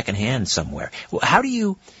got it secondhand somewhere. Well, how do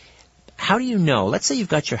you know? Let's say you've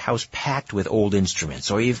got your house packed with old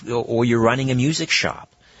instruments, or you're running a music shop,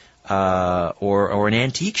 or an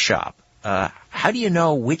antique shop. How do you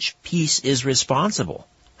know which piece is responsible?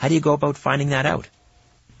 How do you go about finding that out?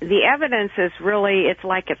 The evidence is really, it's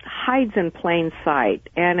like it hides in plain sight,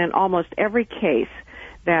 and in almost every case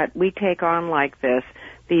that we take on like this,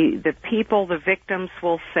 the people, the victims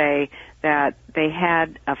will say that they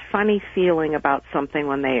had a funny feeling about something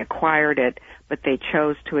when they acquired it, but they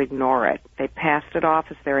chose to ignore it. They passed it off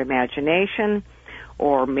as their imagination,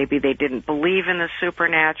 or maybe they didn't believe in the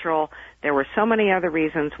supernatural. There were so many other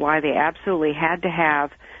reasons why they absolutely had to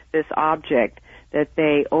have this object that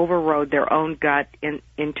they overrode their own gut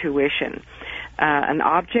intuition. An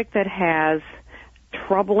object that has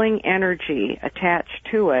troubling energy attached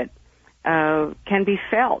to it can be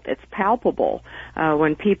felt. It's palpable.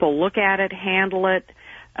 When people look at it, handle it,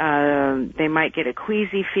 they might get a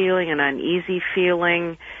queasy feeling, an uneasy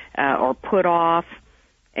feeling, or put off,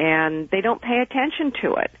 and they don't pay attention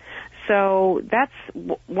to it. So that's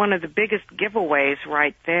one of the biggest giveaways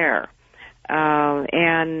right there.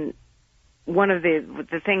 And one of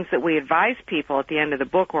the things that we advise people at the end of the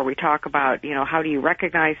book, where we talk about, how do you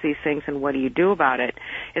recognize these things and what do you do about it,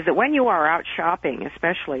 is that when you are out shopping,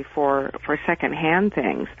 especially for secondhand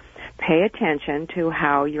things, pay attention to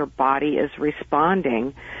how your body is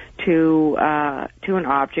responding to an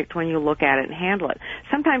object when you look at it and handle it.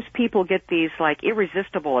 Sometimes people get these like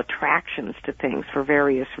irresistible attractions to things for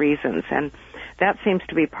various reasons, and that seems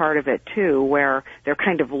to be part of it too, where they're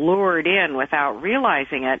kind of lured in without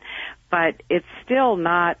realizing it. But it's still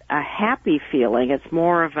not a happy feeling. It's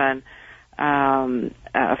more of a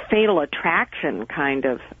fatal attraction kind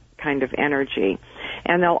of energy.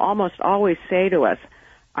 And they'll almost always say to us,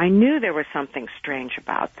 I knew there was something strange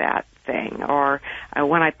about that thing, or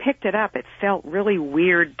when I picked it up, it felt really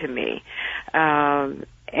weird to me. And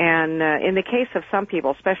in the case of some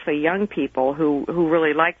people, especially young people who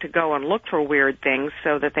really like to go and look for weird things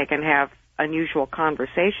so that they can have unusual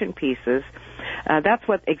conversation pieces, that's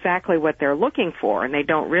exactly what they're looking for, and they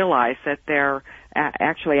don't realize that they're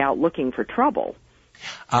actually out looking for trouble.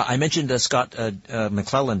 I mentioned Scott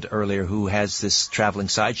McClelland earlier, who has this traveling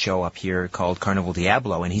sideshow up here called Carnival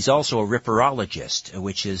Diablo, and he's also a ripperologist,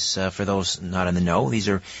 which is, for those not in the know, these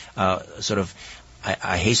are sort of,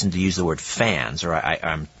 I hasten to use the word fans, or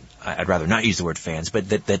I'd rather not use the word fans, but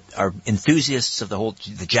that are enthusiasts of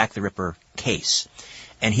the Jack the Ripper case.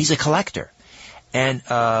 And he's a collector. And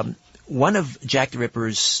one of Jack the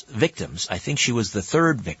Ripper's victims, I think she was the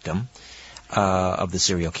third victim of the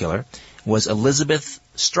serial killer, was Elizabeth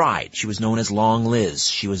Stride. She was known as Long Liz.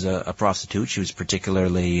 She was a prostitute. She was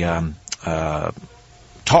particularly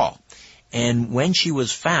tall. And when she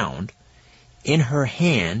was found, in her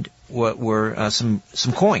hand were some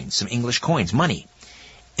coins, some English coins, money.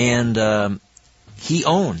 And he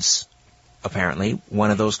owns, apparently,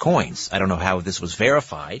 one of those coins. I don't know how this was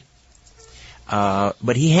verified,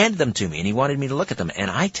 but he handed them to me, and he wanted me to look at them. And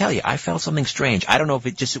I tell you, I felt something strange. I don't know if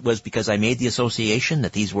it was because I made the association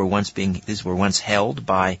that these were once held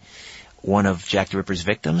by one of Jack the Ripper's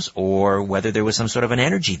victims, or whether there was some sort of an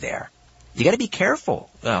energy there. You got to be careful,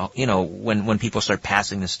 when people start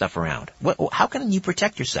passing this stuff around. How can you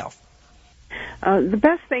protect yourself? The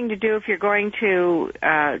best thing to do if you're going to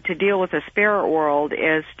deal with the spirit world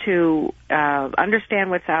is to understand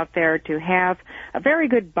what's out there, to have a very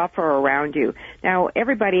good buffer around you. Now,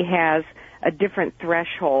 everybody has a different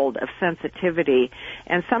threshold of sensitivity,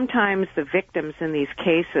 and sometimes the victims in these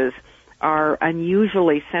cases are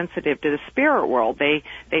unusually sensitive to the spirit world. They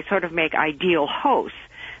sort of make ideal hosts,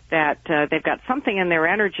 that they've got something in their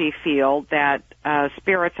energy field that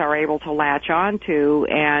spirits are able to latch onto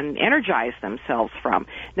and energize themselves from.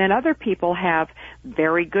 Then other people have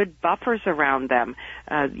very good buffers around them.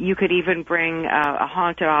 You could even bring a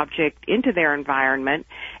haunted object into their environment,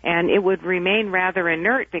 and it would remain rather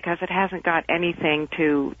inert because it hasn't got anything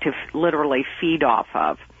to literally feed off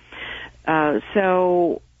of.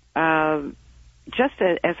 Just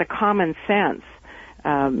as a common sense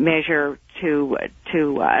measure to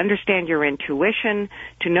understand your intuition,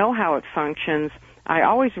 to know how it functions, I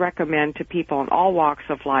always recommend to people in all walks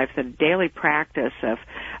of life the daily practice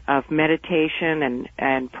of meditation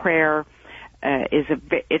and prayer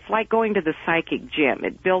it's like going to the psychic gym.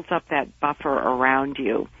 It builds up that buffer around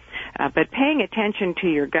you. But paying attention to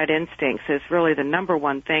your gut instincts is really the number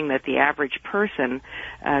one thing that the average person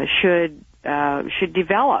should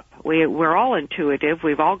develop. We're all intuitive.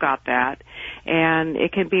 We've all got that. And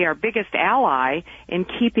it can be our biggest ally in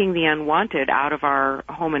keeping the unwanted out of our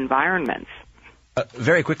home environments.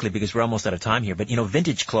 Very quickly, because we're almost out of time here, but,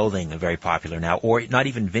 vintage clothing are very popular now, or not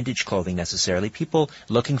even vintage clothing necessarily. People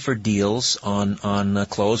looking for deals on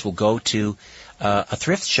clothes will go to a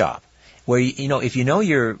thrift shop where, if you know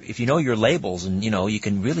your labels and, you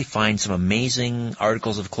can really find some amazing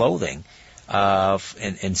articles of clothing.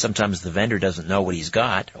 And sometimes the vendor doesn't know what he's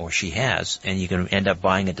got or she has, and you can end up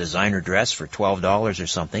buying a designer dress for $12 or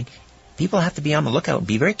something. People have to be on the lookout and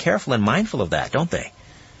be very careful and mindful of that, don't they?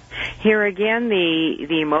 Here again,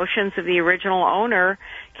 the emotions of the original owner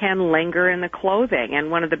can linger in the clothing,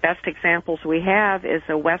 and one of the best examples we have is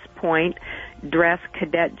a West Point dress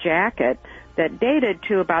cadet jacket that dated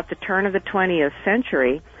to about the turn of the 20th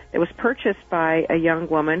century. It was purchased by a young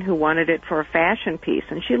woman who wanted it for a fashion piece,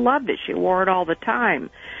 and she loved it. She wore it all the time.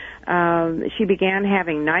 She began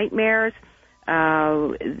having nightmares.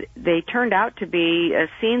 They turned out to be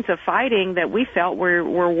scenes of fighting that we felt were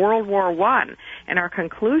World War I. And our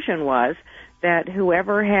conclusion was that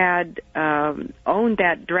whoever had owned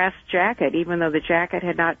that dress jacket, even though the jacket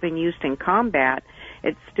had not been used in combat,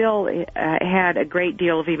 it still had a great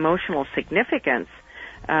deal of emotional significance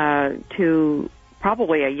to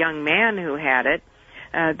probably a young man who had it,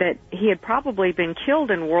 that he had probably been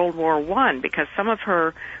killed in World War I, because some of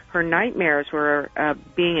her nightmares were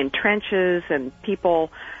being in trenches and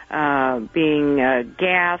people being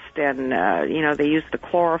gassed, and they used the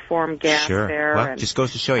chloroform gas there. Well, just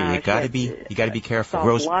goes to show you, you got to be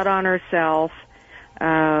careful. Saw blood on herself,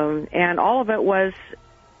 and all of it was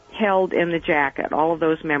held in the jacket. All of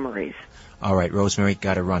those memories. All right, Rosemary,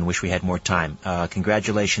 got to run. Wish we had more time.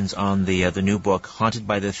 Congratulations on the new book, Haunted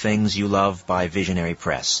by the Things You Love, by Visionary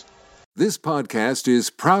Press. This podcast is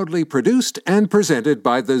proudly produced and presented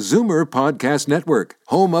by the Zoomer Podcast Network,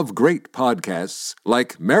 home of great podcasts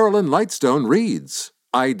like Marilyn Lightstone Reads,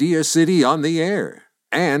 Idea City on the Air,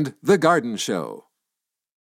 and The Garden Show.